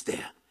thing that's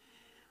there.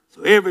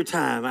 So every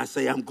time I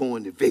say I'm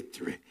going to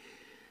victory,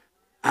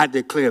 I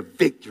declare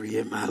victory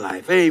in my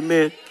life.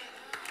 Amen.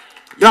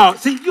 Y'all,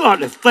 see, you ought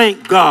to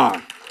thank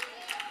God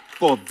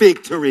for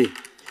victory.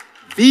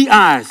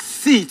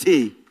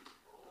 VICTORY.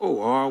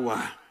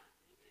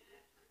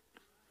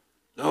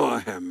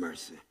 Lord have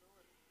mercy.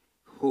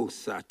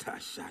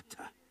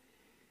 Shata.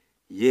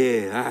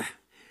 Yeah, I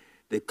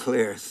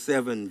declare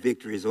 7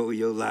 victories over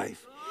your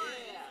life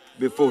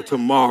before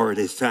tomorrow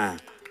this time.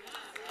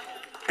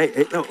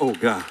 Hey, no, oh,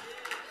 God.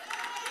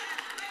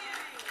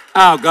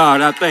 Oh,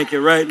 God, I thank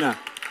you right now.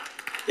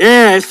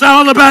 Yeah, it's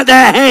all about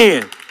that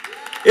hand.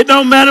 It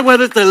don't matter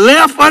whether it's the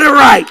left or the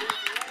right.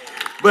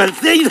 But if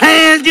these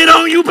hands get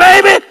on you,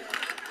 baby,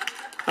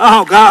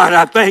 oh, God,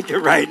 I thank you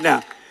right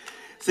now.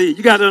 See,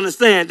 you got to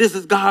understand, this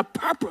is God's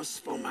purpose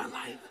for my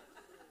life.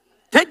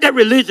 Take that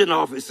religion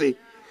off it, see.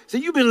 See,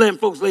 you've been letting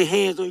folks lay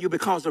hands on you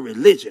because of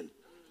religion.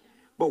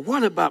 But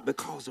what about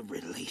because of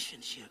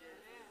relationship?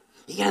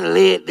 You got to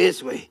lay it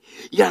this way.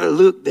 You got to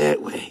look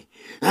that way.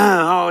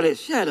 All that.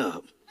 Shut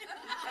up.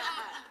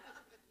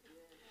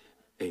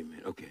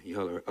 Amen. Okay.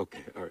 Y'all are,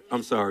 okay. All right.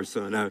 I'm sorry,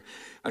 son.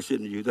 I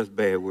shouldn't use that's a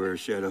bad word.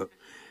 Shut up.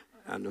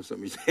 I know some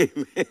of you say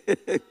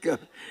amen. God.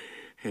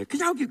 Hey, can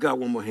y'all give God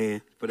one more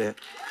hand for that?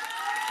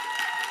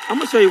 I'm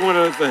going to show you one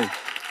other thing.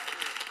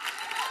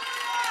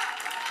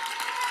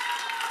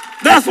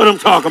 That's what I'm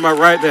talking about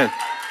right there.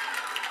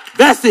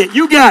 That's it.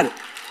 You got it.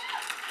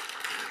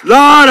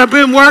 Lord, I've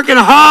been working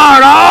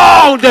hard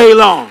all day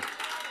long.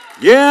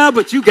 Yeah,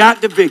 but you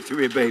got the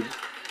victory, baby.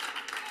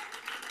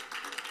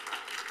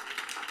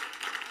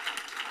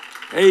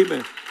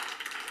 Amen.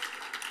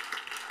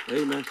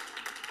 Amen.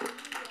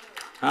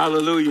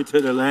 Hallelujah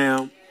to the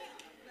Lamb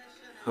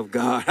of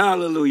God.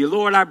 Hallelujah.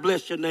 Lord, I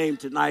bless your name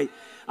tonight.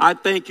 I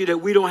thank you that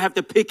we don't have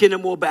to pick any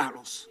more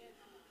battles.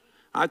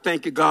 I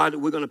thank you, God, that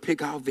we're going to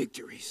pick our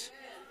victories.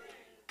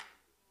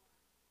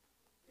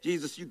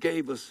 Jesus, you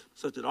gave us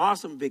such an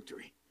awesome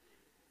victory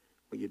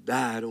when you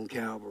died on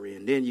Calvary.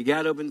 And then you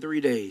got up in 3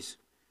 days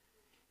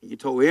and you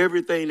told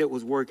everything that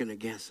was working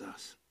against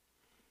us,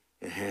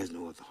 it has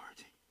no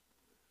authority.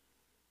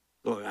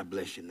 Lord, I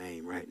bless your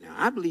name right now.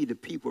 I believe the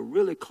people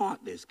really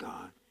caught this,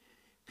 God.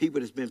 People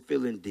that's been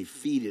feeling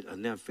defeated are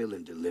now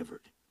feeling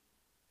delivered.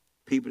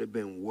 People that have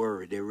been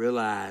worried, they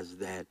realize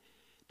that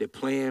the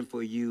plan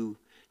for you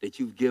that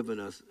you've given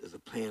us is a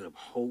plan of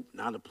hope,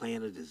 not a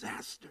plan of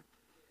disaster.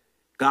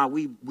 God,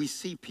 we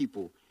see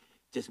people,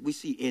 we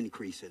see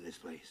increase in this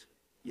place.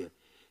 Yeah.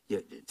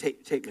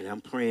 Take me there. I'm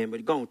praying,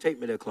 but go on,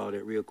 take me there,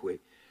 Claudette, real quick.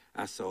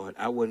 I saw it.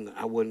 I wasn't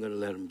going to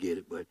let them get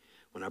it, but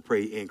when I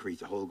pray increase,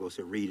 the Holy Ghost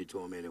said, read it to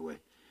them anyway.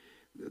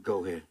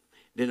 Go ahead.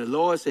 Then the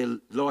Lord said,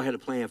 Lord had a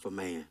plan for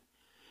man.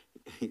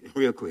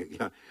 Real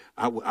quick.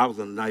 I was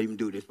going to not even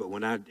do this, but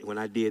when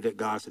I did that,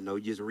 God said, no,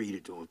 you just read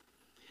it to him.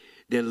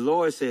 Then the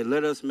Lord said,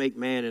 let us make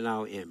man in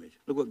our image.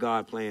 Look what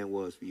God's plan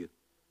was for you.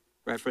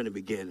 Right from the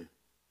beginning.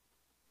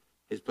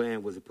 His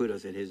plan was to put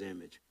us in his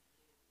image.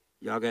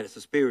 Y'all got it's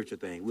a spiritual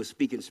thing. We're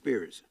speaking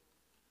spirits.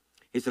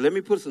 He said, let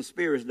me put some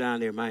spirits down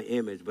there in my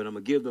image, but I'm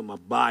going to give them a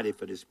body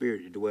for the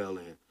spirit to dwell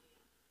in.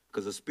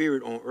 Because a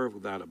spirit on earth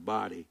without a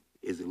body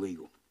is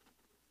illegal.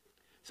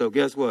 So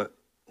guess what?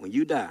 When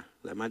you die,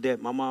 like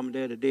my mom and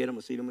dad are dead, I'm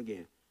going to see them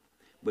again.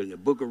 But in the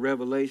book of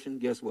Revelation,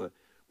 guess what?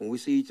 When we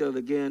see each other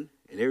again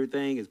and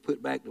everything is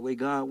put back the way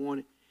God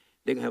wanted,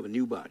 they're going to have a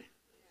new body.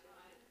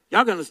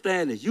 Y'all can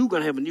understand this. You're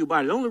going to have a new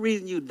body. The only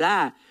reason you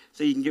die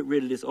so you can get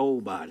rid of this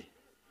old body.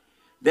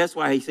 That's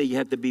why he said you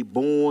have to be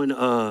born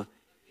of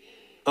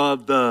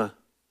the.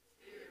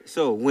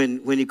 So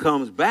when he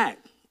comes back,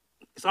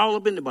 it's all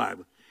up in the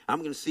Bible. I'm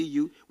going to see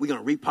you. We're going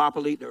to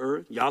repopulate the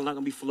earth. Y'all not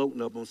going to be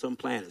floating up on some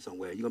planet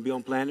somewhere. You're going to be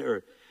on planet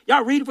Earth.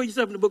 Y'all read it for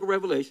yourself in the book of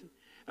Revelation.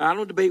 I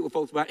don't debate with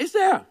folks about it. It's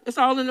there. It's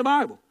all in the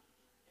Bible.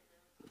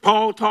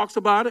 Paul talks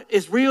about it.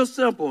 It's real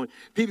simple.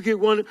 People keep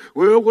wondering,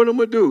 well, what am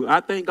I going to do?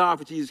 I thank God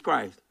for Jesus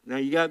Christ. Now,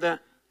 you got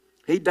that?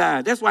 He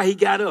died. That's why he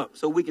got up,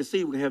 so we can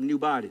see we can have new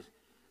bodies.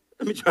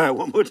 Let me try it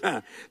one more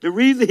time. The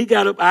reason he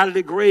got up out of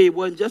the grave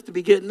wasn't just to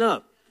be getting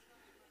up.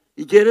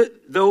 You get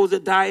it? Those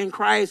that die in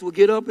Christ will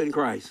get up in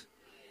Christ.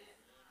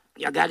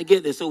 Y'all got to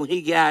get this. So when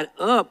he got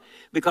up,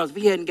 because if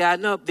he hadn't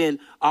gotten up, then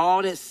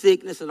all that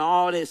sickness and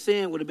all that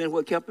sin would have been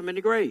what kept him in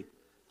the grave.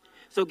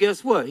 So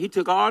guess what? He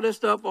took all that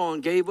stuff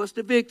on, gave us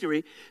the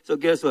victory. So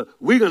guess what?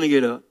 We're going to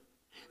get up,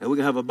 and we're going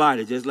to have a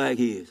body just like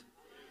his.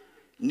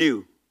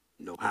 New.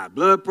 No high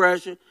blood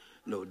pressure,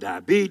 no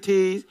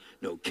diabetes,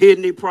 no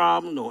kidney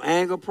problem, no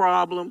anger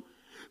problem,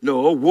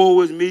 no woe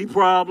is me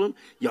problem.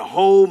 Your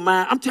whole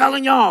mind. I'm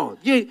telling y'all,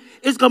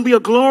 it's going to be a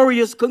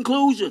glorious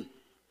conclusion.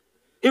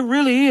 It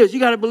really is. You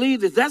got to believe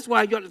this. That's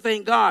why you got to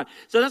thank God.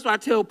 So that's why I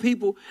tell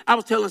people, I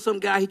was telling some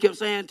guy, he kept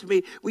saying to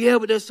me, well, yeah,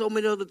 but there's so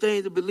many other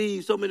things to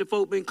believe. So many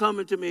folk been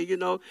coming to me,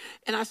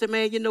 And I said,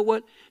 man, you know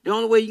what? The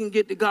only way you can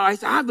get to God, he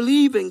said, I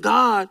believe in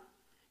God.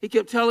 He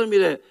kept telling me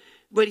that.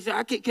 But he said,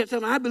 I kept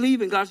telling him, I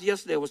believe in God. So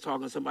yesterday I was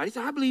talking to somebody. He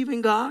said, I believe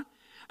in God.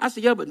 I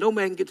said, yeah, but no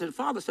man can get to the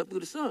Father except through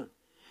the Son.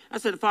 I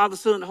said, the Father,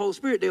 Son, and the Holy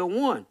Spirit, they're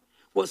one.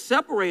 What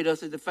separates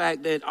us is the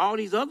fact that all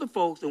these other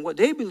folks and what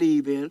they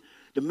believe in,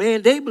 the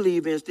man they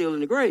believe in is still in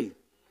the grave.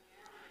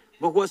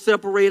 But what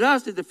separates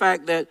us is the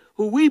fact that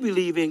who we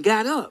believe in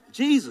got up,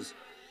 Jesus.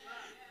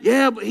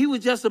 Yeah, but he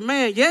was just a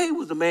man. Yeah, he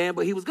was a man,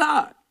 but he was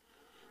God.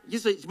 You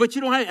say, but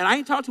you don't have, and I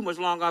ain't talk too much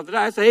long after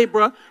that. I say, hey,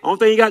 bro, only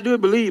thing you got to do is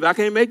believe. I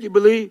can't make you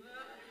believe.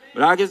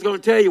 But I'm just going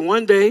to tell you,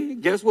 one day,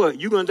 guess what?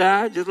 You're going to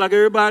die just like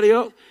everybody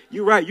else.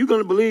 You're right. You're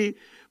going to believe.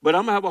 But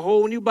I'm going to have a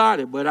whole new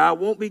body. But I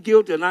won't be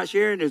guilty of not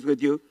sharing this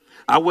with you.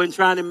 I wasn't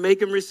trying to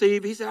make him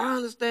receive. He said, I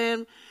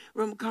understand,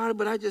 Reverend McCarter,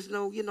 but I just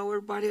know,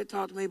 everybody had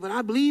talked to me. But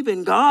I believe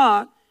in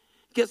God.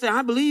 He kept saying,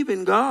 I believe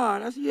in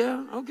God. I said,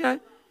 yeah, okay.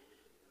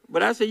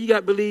 But I said, you got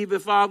to believe in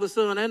Father,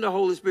 Son, and the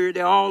Holy Spirit.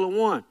 They're all in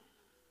one.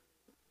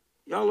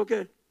 Y'all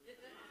okay?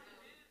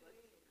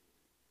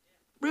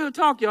 Real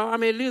talk, y'all. I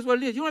mean, it is what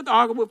it is. You don't have to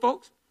argue with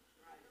folks.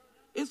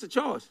 It's a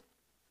choice.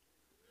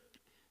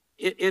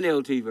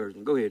 NLT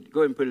version. Go ahead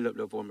and put it up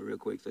there for me real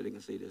quick so they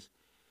can see this.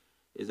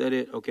 Is that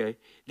it? Okay.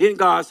 Then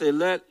God said,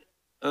 let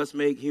us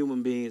make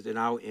human beings in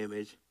our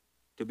image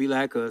to be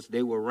like us.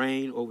 They will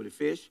reign over the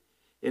fish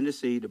in the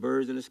sea, the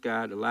birds in the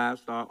sky, the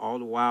livestock, all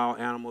the wild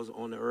animals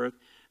on the earth,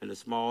 and the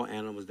small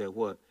animals that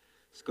what?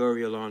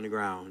 Scurry along the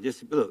ground.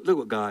 Just look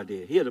what God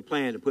did. He had a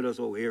plan to put us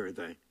over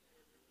everything.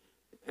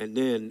 And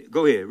then,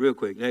 go ahead, real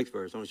quick, next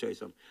verse. I want to show you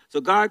something.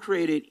 So God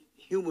created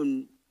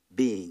human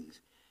beings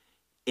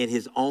in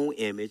his own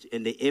image.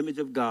 In the image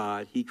of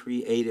God, he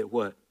created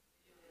what?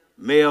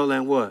 Male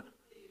and what?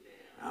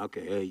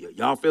 Okay, hey,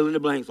 y'all fill in the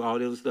blanks, all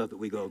the other stuff that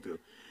we go through.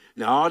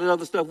 Now, all the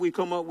other stuff we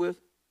come up with,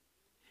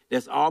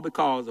 that's all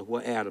because of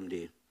what Adam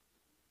did.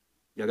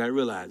 Y'all got to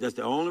realize that's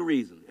the only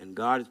reason. And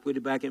God has put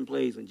it back in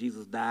place when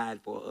Jesus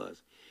died for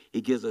us. He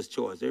gives us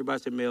choice.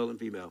 Everybody say male and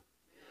female.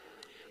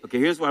 Okay,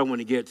 here's what I want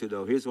to get to,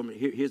 though. Here's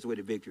where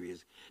the victory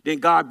is. Then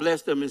God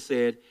blessed them and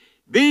said,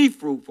 be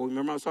fruitful.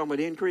 Remember I was talking about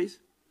the increase?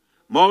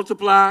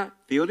 Multiply,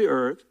 fill the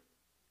earth,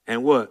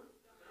 and what?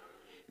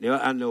 Now,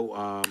 I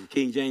know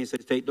King James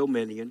says take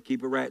dominion.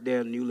 Keep it right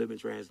there in the New Living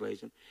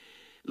Translation.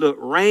 Look,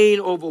 reign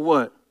over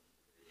what?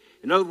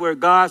 In other words,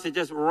 God said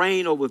just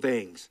reign over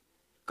things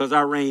because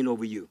I reign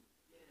over you.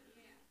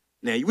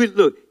 Now,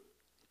 look,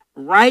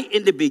 right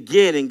in the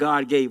beginning,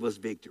 God gave us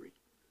victory.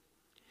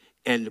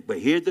 But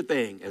here's the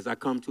thing, as I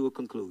come to a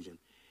conclusion.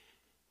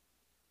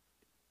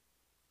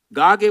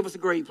 God gave us a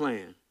great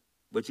plan,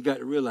 but you got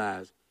to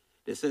realize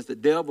that since the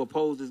devil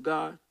opposes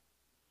God,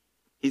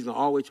 he's going to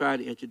always try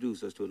to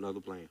introduce us to another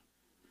plan.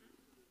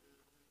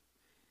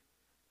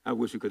 I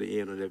wish we could have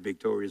ended on that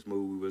victorious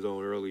move we was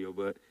on earlier.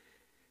 But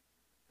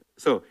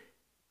so,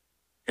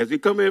 as we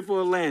come in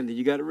for a landing,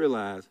 you got to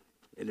realize,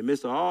 in the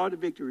midst of all the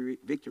victory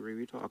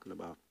we're talking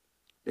about,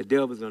 the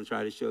devil's going to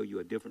try to show you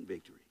a different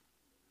victory.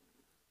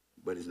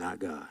 But it's not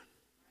God.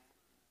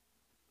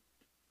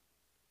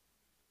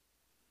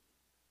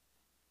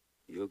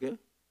 You okay?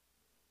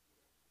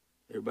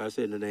 Everybody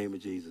say in the name of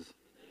Jesus.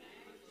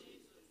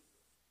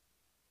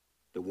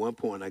 The one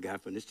point I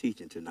got from this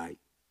teaching tonight,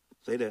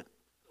 say that,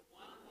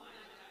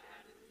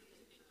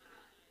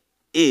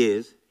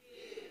 is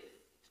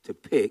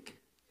to pick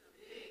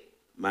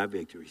my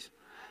victories.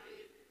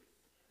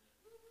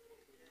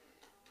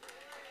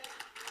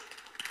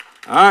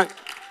 All right.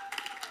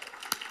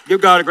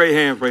 Give God a great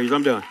hand praise.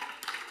 I'm done.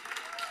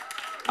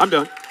 I'm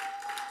done.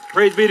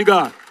 Praise be to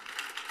God.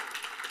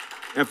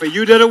 And for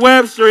you that are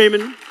web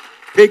streaming,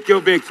 pick your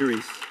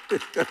victories.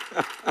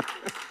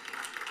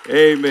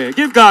 Amen.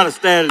 Give God a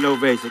standing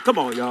ovation. Come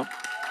on, y'all.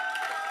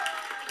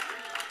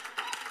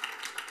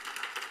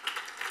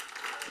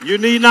 You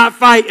need not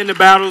fight in the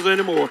battles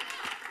anymore.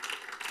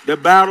 The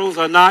battles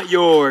are not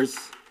yours.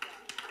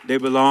 They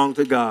belong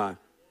to God.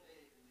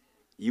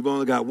 You've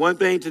only got one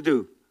thing to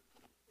do.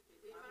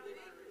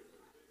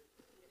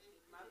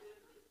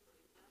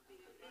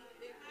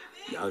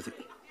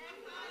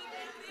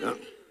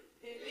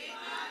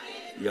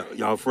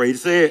 Y'all afraid to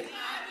say it?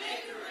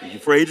 You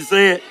afraid to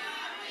say it?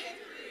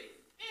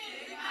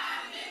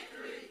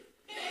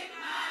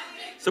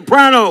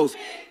 Sopranos,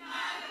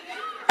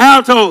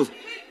 altos,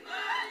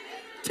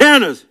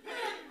 tenors,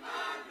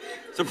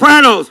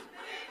 sopranos,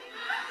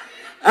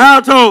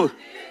 altos,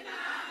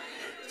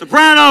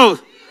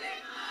 sopranos.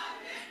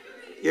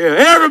 Yeah,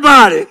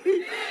 everybody.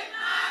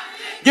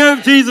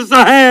 Give Jesus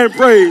a hand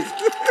praise.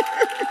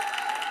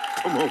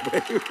 Come on,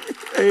 baby.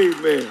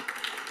 Amen.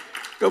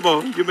 Come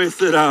on, you may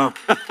sit down.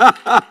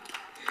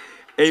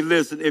 Hey,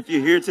 listen, if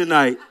you're here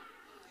tonight,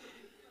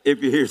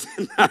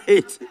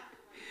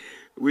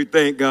 we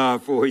thank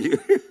God for you.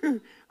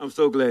 I'm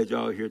so glad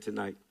y'all are here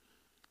tonight.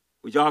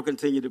 Would y'all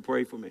continue to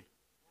pray for me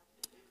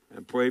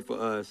and pray for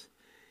us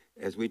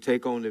as we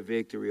take on the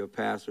victory of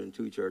pastoring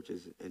 2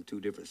 churches in 2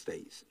 different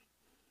states.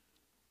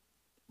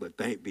 But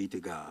thank be to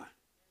God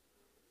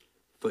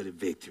for the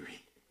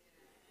victory.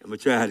 I'm going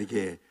to try it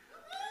again.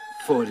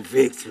 For the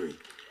victory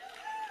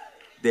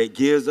that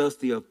gives us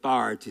the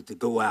authority to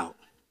go out.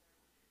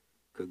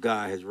 Because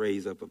God has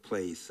raised up a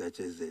place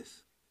such as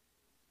this.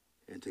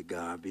 And to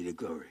God be the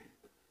glory.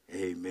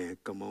 Amen.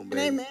 Come on,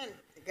 baby. Amen.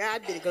 To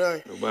God be the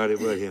glory. Nobody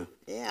but him.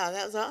 Yeah,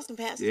 that was awesome,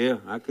 Pastor. Yeah,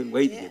 I couldn't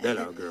wait to get that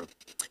out, girl.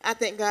 I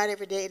thank God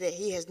every day that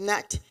he has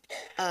not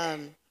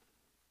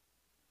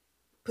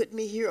put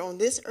me here on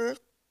this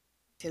earth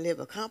to live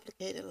a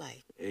complicated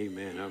life.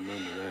 Amen. I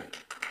remember that.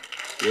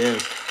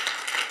 Yes.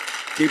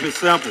 Keep it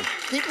simple.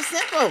 Keep it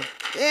simple.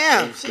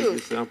 Yeah. Keep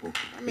it simple.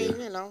 I mean,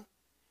 you know,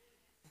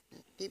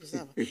 keep it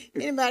simple.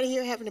 Anybody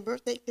here having a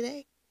birthday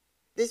today?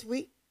 This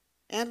week?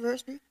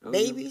 Anniversary? Oh,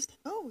 babies? Yeah.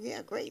 Oh,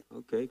 yeah, great.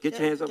 Okay. Get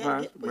your hands up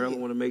high.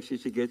 Marilyn want to make sure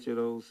she gets you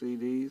those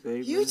CDs.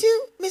 Amen. You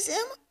too, Miss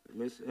Emma?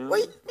 Miss Emma?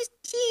 Wait,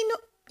 she ain't know.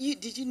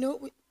 Did you know?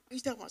 You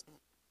talking about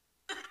something?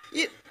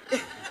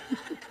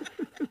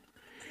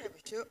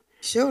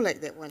 Show like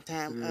that one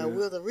time. Yeah.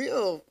 Will the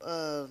real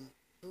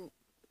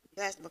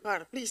Carlton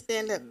McCarter please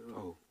stand up?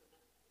 Oh,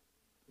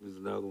 there's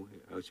another one.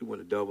 Oh, she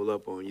want to double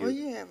up on you. Oh,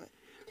 you haven't.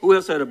 Who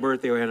else had a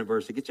birthday or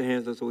anniversary? Get your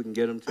hands up so we can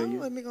get them to you.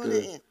 Let me go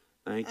there.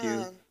 Thank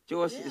you.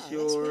 Joyce, it's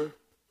your,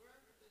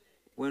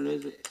 when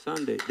is it?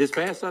 Sunday. This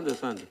past Sunday,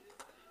 Sunday.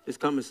 This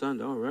coming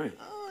Sunday. All right.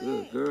 Oh,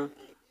 good, yeah. girl.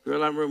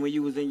 Girl, I remember when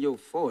you was in your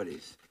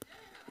 40s.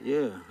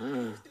 Yeah.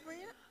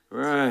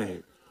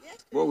 Right.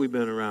 Boy, we've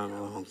been around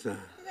a long time.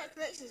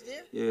 Congratulations,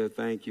 dear. Yeah,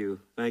 thank you.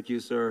 Thank you,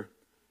 sir.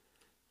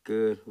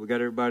 Good. We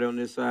got everybody on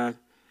this side.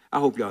 I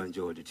hope y'all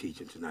enjoyed the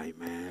teaching tonight,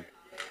 man.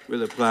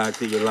 Really apply it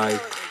to your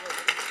life.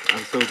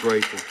 I'm so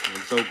grateful.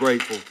 I'm so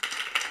grateful.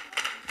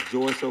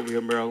 Joyce over here,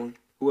 Maryland.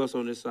 Who else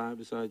on this side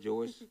besides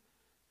Joyce?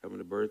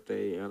 Having a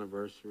birthday,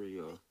 anniversary,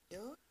 or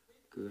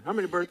good. How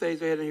many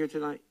birthdays are in here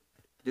tonight?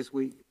 This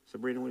week?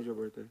 Sabrina, when's your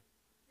birthday?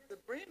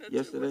 Sabrina.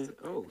 Yesterday?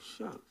 Oh,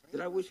 shucks. Did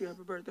I wish you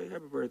happy birthday?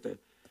 Happy birthday.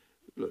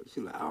 Look,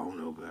 she's like, I don't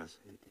know, Pastor.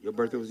 Your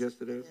birthday was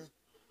yesterday? Yeah.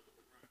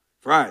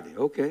 Friday.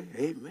 Okay.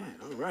 Amen.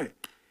 All right.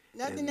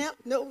 Nothing else?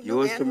 No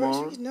yours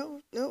tomorrow? No.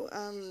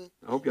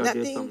 I hope y'all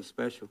did something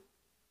special.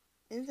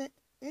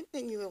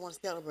 Anything you want to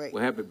celebrate.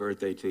 Well, happy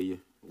birthday to you.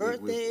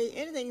 Birthday,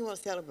 anything you want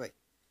to celebrate.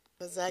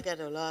 Because I got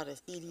a lot of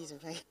CDs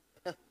and things.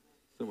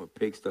 Someone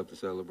pick stuff to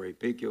celebrate.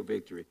 Pick your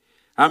victory.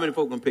 How many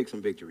folk gonna pick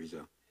some victories,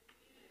 though?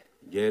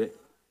 Get it?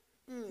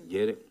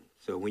 Get it?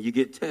 So when you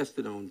get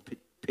tested on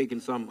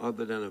picking something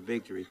other than a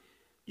victory,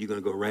 you're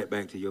going to go right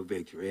back to your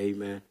victory.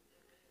 Amen?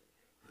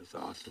 That's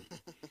awesome.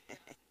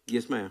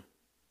 Yes, ma'am.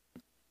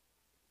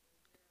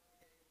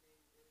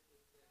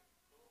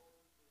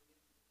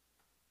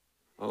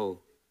 Oh,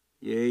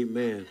 yeah,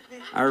 amen.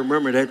 I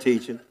remember that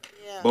teaching.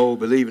 Yeah. Bold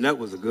believing. That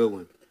was a good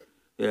one.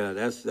 Yeah,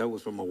 that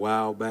was from a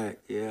while back.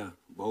 Yeah,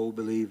 bold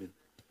believing.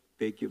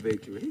 Pick your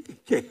victory.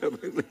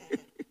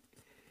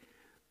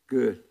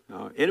 Good.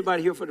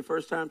 Anybody here for the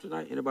first time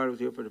tonight? Anybody was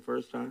here for the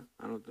first time?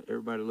 I don't think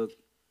everybody looked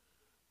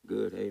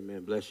good.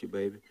 Amen. Bless you,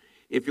 baby.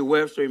 If you're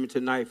web streaming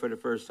tonight for the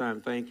first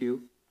time, thank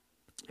you.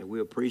 And we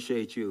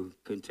appreciate you.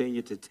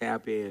 Continue to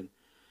tap in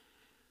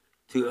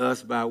to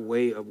us by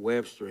way of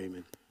web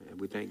streaming. And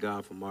we thank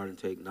God for modern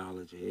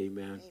technology.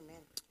 Amen.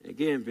 Amen.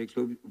 Again,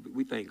 Victor,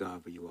 we thank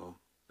God for you all.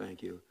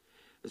 Thank you.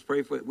 Let's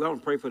pray for. We want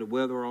to pray for the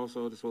weather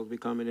also. That's supposed to be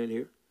coming in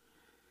here.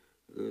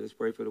 Good. Let's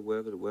pray for the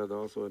weather. The weather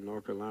also in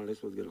North Carolina. They're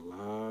supposed to get a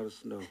lot of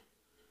snow.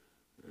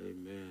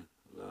 Amen.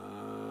 A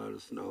lot of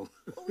snow.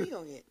 What we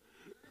gonna get?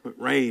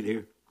 Rain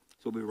here.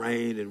 So we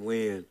rain and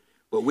wind.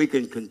 But we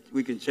can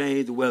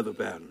change the weather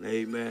pattern.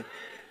 Amen.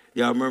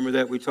 Y'all remember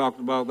that? We talked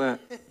about that?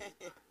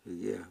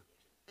 Yeah.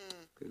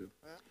 Well,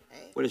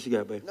 hey, What else you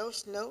got, baby? no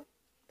snow.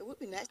 It would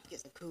be nice to get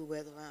some cool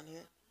weather around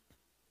here,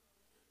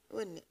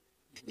 wouldn't it?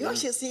 Y'all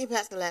should have seen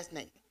Pastor last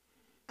night.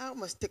 I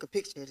almost took a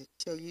picture to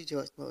show you,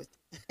 George Moses.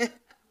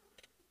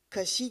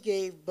 Because she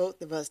gave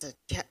both of us a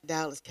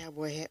Dallas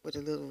Cowboy hat with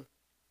a little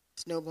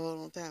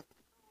snowball on top.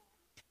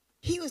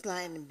 He was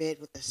lying in bed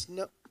with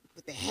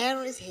the hat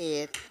on his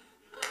head,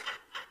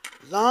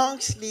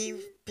 long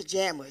sleeve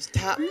pajamas,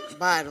 top,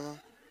 bottom,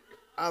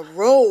 a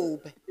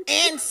robe,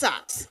 and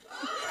socks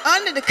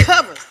under the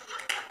covers.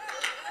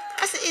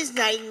 I said, it's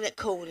not even that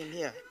cold in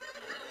here.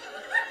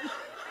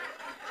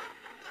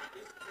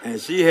 And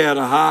she had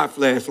a hot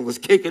flash and was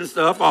kicking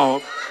stuff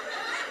off.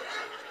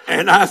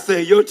 And I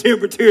said, your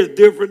temperature is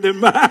different than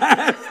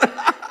mine.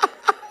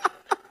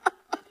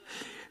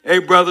 Hey,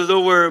 brothers,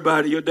 don't worry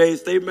about it. Your days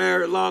stay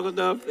married long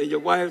enough and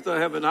your wife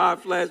start having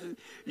hot flashes,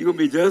 you're going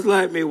to be just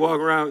like me, walking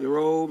around with your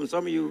robe. And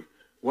some of you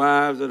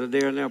wives that are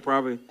there now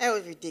probably That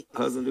was ridiculous.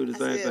 husband do the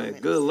same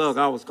thing. Good luck.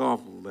 I was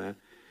comfortable, man.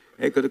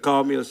 They could have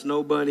called me a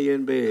snow bunny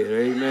in bed.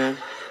 Amen.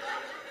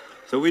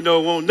 So we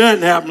know it won't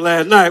nothing happen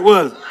last night,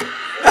 was it?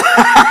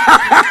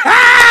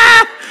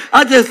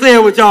 I just said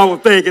what y'all were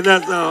thinking,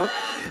 that's all.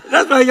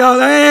 That's why y'all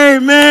say,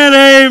 amen,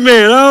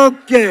 amen.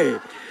 Okay.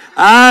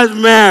 I was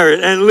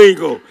married and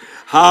legal.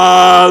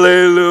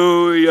 Hallelujah.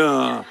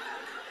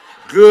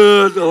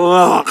 Good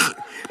luck.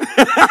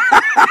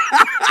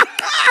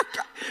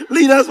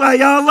 Lee, that's why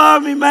y'all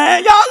love me,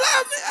 man. Y'all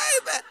love me.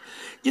 Amen.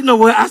 You know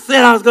what? I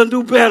said I was going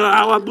to do better.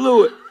 I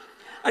blew it.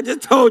 I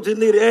just told you,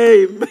 Nita,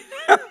 amen.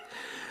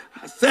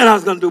 I said I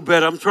was going to do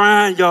better. I'm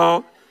trying,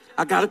 y'all.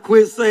 I got to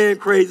quit saying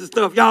crazy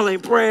stuff. Y'all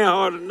ain't praying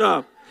hard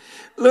enough.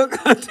 Look,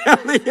 I'm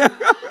telling you.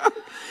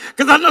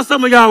 Because I know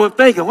some of y'all were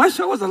thinking, well,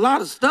 sure was a lot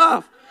of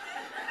stuff.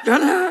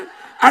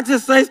 I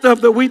just say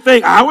stuff that we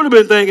think. I would have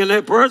been thinking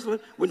that personally.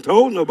 Wouldn't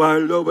told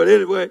nobody, though, but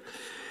anyway.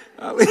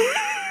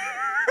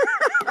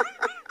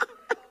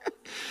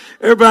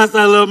 Everybody say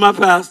I love my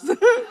pastor.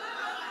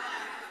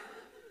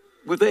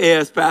 With the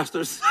S,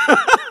 pastors.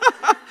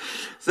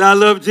 Say I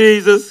love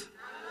Jesus.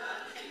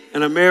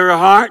 And a merry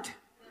heart.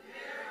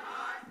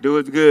 Do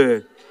it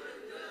good.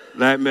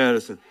 Like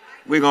medicine.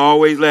 We're going to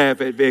always laugh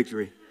at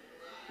Victory.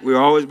 We'll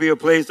always be a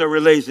place of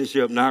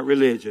relationship, not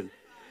religion.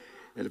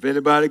 And if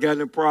anybody got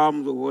any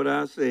problems with what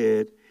I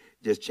said,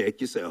 just check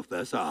yourself.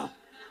 That's all.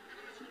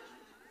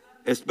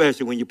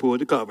 Especially when you pull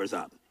the covers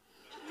up.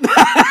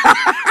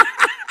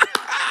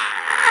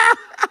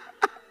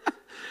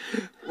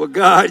 Well,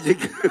 God, you're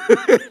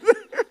good.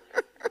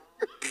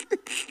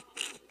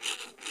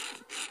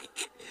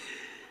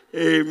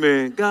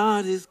 Amen.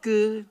 God is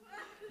good.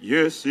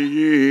 Yes,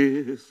 he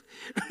is.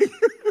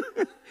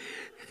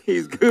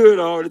 He's good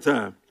all the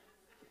time.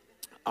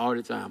 All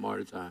the time, all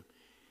the time.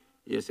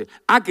 Yes, sir.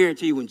 I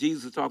guarantee you when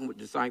Jesus was talking with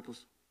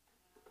disciples,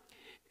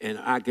 and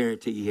I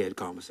guarantee he had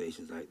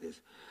conversations like this.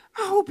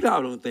 I hope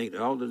y'all don't think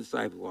that all the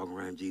disciples walking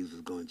around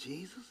Jesus going,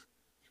 Jesus?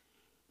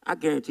 I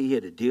guarantee he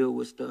had to deal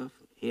with stuff.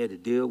 He had to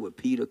deal with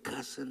Peter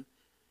cussing.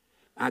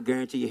 I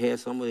guarantee you had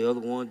some of the other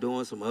one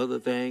doing some other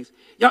things.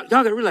 Y'all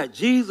got to realize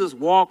Jesus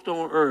walked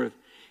on earth,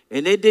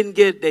 and they didn't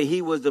get that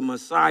he was the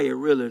Messiah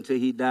really until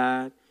he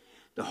died.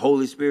 The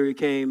Holy Spirit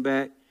came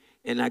back,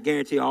 and I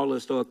guarantee all of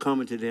us started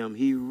coming to them.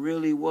 He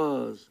really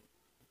was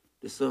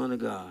the Son of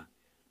God.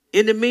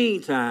 In the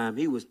meantime,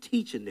 he was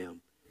teaching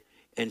them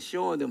and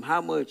showing them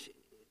how much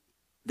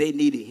they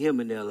needed him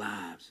in their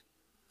lives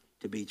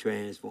to be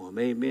transformed.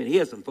 Amen. He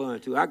had some fun,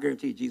 too. I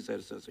guarantee Jesus had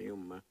a sense of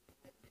humor, man.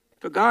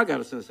 Because God got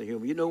a sense of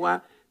humor. You know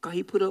why? Because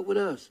he put up with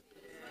us.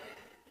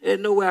 There's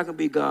no way I can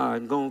be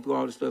God and going through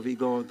all the stuff he's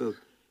going through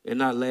and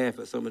not laugh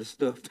at some of the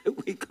stuff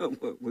that we come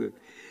up with.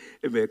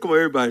 Amen. Come on,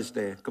 everybody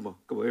stand. Come on,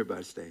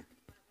 everybody stand.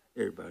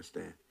 Everybody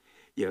stand.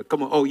 Yeah,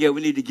 come on. Oh, yeah,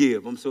 we need to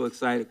give. I'm so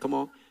excited. Come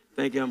on.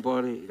 Thank you,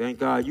 everybody. Thank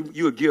God.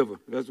 You a giver.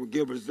 That's what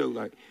givers do.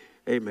 Like,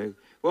 amen.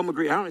 Well, I'm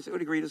agree. I don't know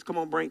what agree. Come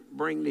on,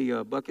 bring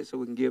the bucket so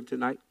we can give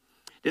tonight.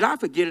 Did I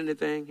forget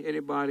anything?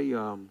 Anybody?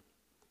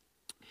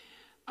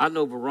 I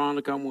know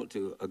Veronica. I want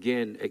to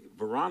again.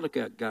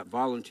 Veronica got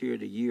volunteer of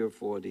the year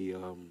for the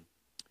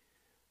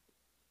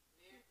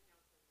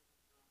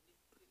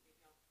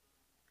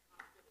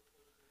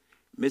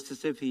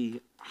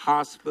Mississippi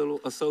Hospital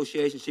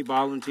Association. She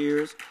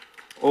volunteers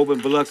over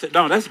in Biloxi.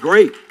 No, that's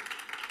great.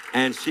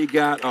 And she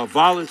got a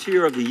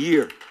volunteer of the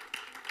year,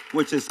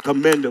 which is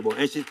commendable.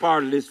 And she's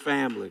part of this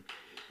family.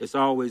 It's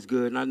always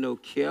good. And I know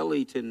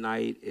Kelly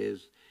tonight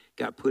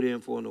got put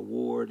in for an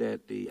award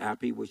at the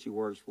IP where she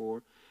works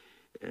for.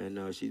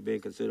 And she's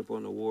being considered for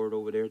an award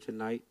over there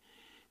tonight.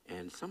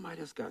 And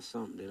somebody else got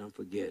something that I'm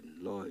forgetting.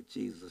 Lord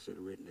Jesus, I should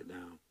have written it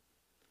down.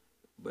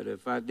 But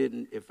if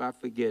I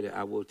forget it,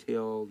 I will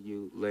tell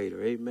you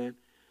later. Amen.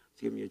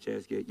 Let's give me a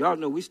chance to get it. Y'all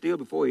know we still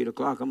before 8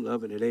 o'clock. I'm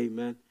loving it.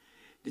 Amen.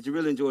 Did you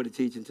really enjoy the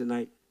teaching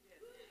tonight?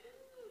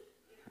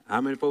 How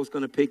many folks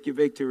going to pick your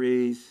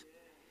victories?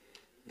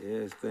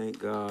 Yes, thank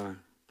God.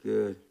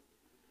 Good.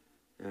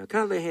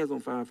 Can I lay hands on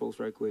 5 folks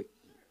right quick?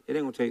 It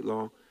ain't going to take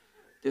long.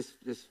 Just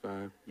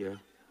 5, yeah.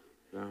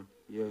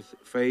 Yes.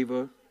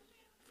 Favor.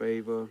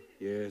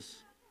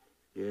 Yes.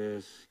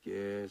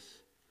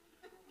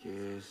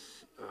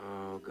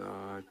 Oh,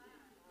 God.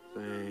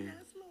 Thank you.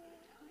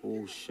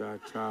 Oh,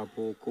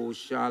 shatabo, ko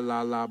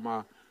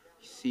shalalama,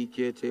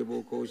 sikete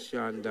boko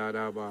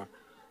shandaraba,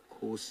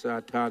 ko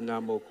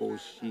satana moko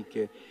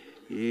shike,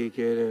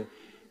 ikere,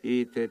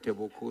 itete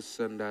boko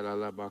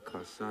sandaralaba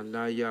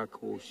kasanaya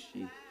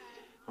koshi,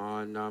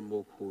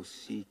 anamoko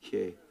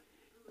sike.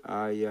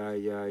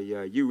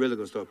 You really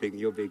gonna start picking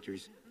your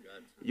victories.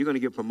 You're gonna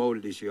get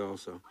promoted this year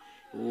also.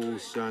 Oh,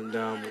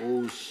 shandam,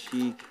 oh,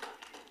 chic,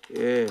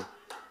 yeah.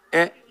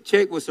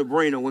 Check with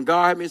Sabrina. When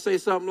God had me say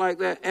something like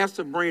that, ask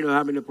Sabrina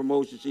how many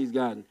promotions she's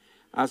gotten.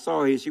 I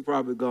saw her. She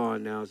probably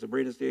gone now.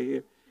 Sabrina still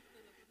here?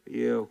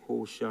 Yeah.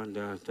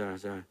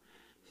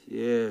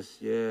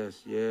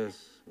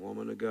 Yes.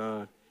 Woman of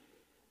God.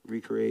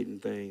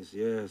 Recreating things.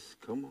 Yes.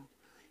 Come on.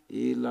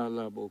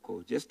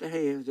 Just a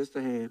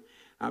hand.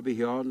 I'll be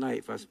here all night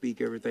if I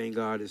speak everything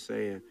God is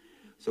saying.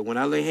 So when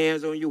I lay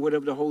hands on you,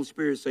 whatever the Holy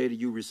Spirit say to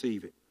you,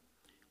 receive it.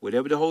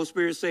 Whatever the Holy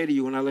Spirit say to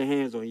you when I lay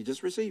hands on you,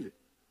 just receive it.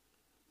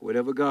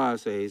 Whatever God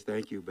says,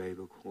 thank you,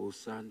 baby.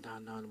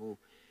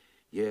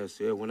 Yes,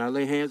 yeah. When I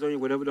lay hands on you,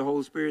 whatever the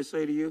Holy Spirit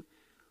say to you,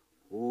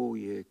 oh,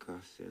 yeah,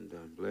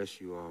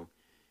 bless you all.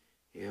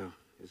 Yeah,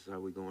 this is how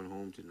we're going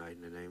home tonight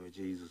in the name of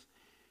Jesus.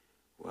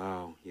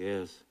 Wow,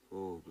 yes.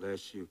 Oh,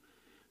 bless you.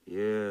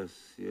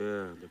 Yes,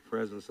 yeah, the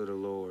presence of the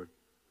Lord.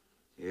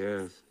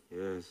 Yes.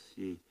 Oh,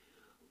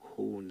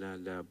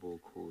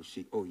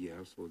 yeah,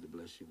 I'm supposed to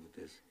bless you with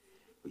this.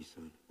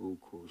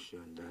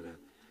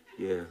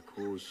 Yeah,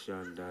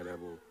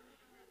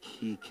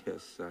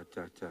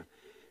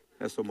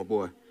 that's for my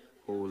boy.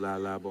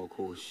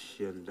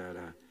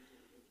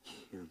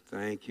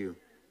 Thank you.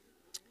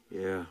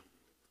 Yeah.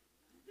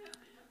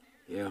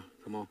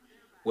 Come on.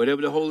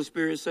 Whatever the Holy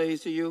Spirit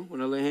says to you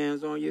when I lay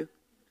hands on you,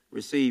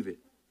 receive it.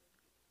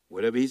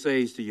 Whatever he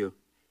says to you.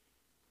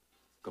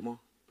 Come on.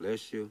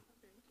 Bless you.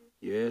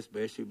 Yes,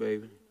 bless you,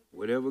 baby.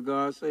 Whatever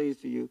God says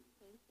to you.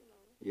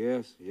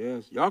 Yes.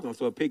 Y'all gonna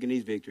start picking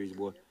these victories,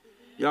 boy.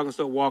 Y'all can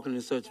start walking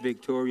in such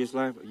victorious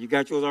life. You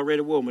got yours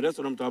already, Wilma. That's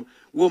what I'm talking about.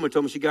 Wilma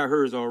told me she got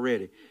hers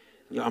already.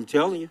 I'm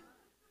telling you.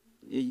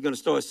 You're going to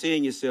start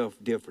seeing yourself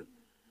differently.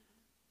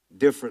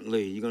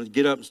 You're going to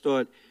get up and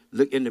start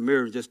look in the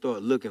mirror and just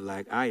start looking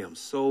like, I am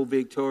so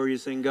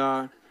victorious in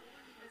God.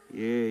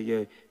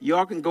 Yeah.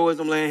 Y'all can go as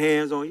I'm laying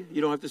hands on you. You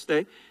don't have to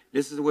stay.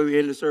 This is the way we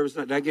end the service.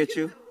 Did I get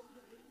you?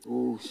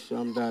 Oh,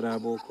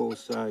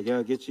 shamdadabokosai.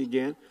 Yeah, get you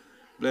again.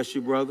 Bless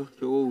you, brother.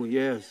 Oh,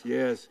 yes.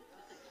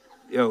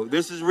 Yo,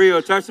 this is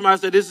real. Touch somebody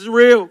and say, this is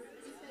real.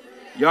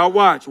 Y'all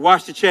watch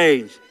the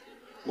change.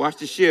 Watch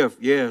the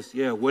shift. Yes.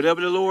 Whatever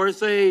the Lord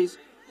says,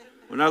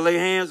 when I lay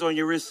hands on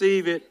you,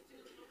 receive it.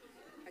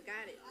 I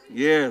got it.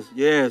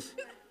 Yes.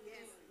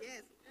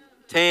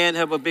 Tan,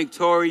 have a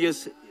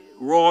victorious,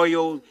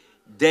 royal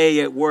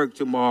day at work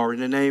tomorrow in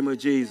the name of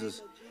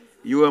Jesus.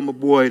 You are my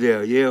boy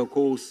there. Yeah,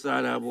 cool.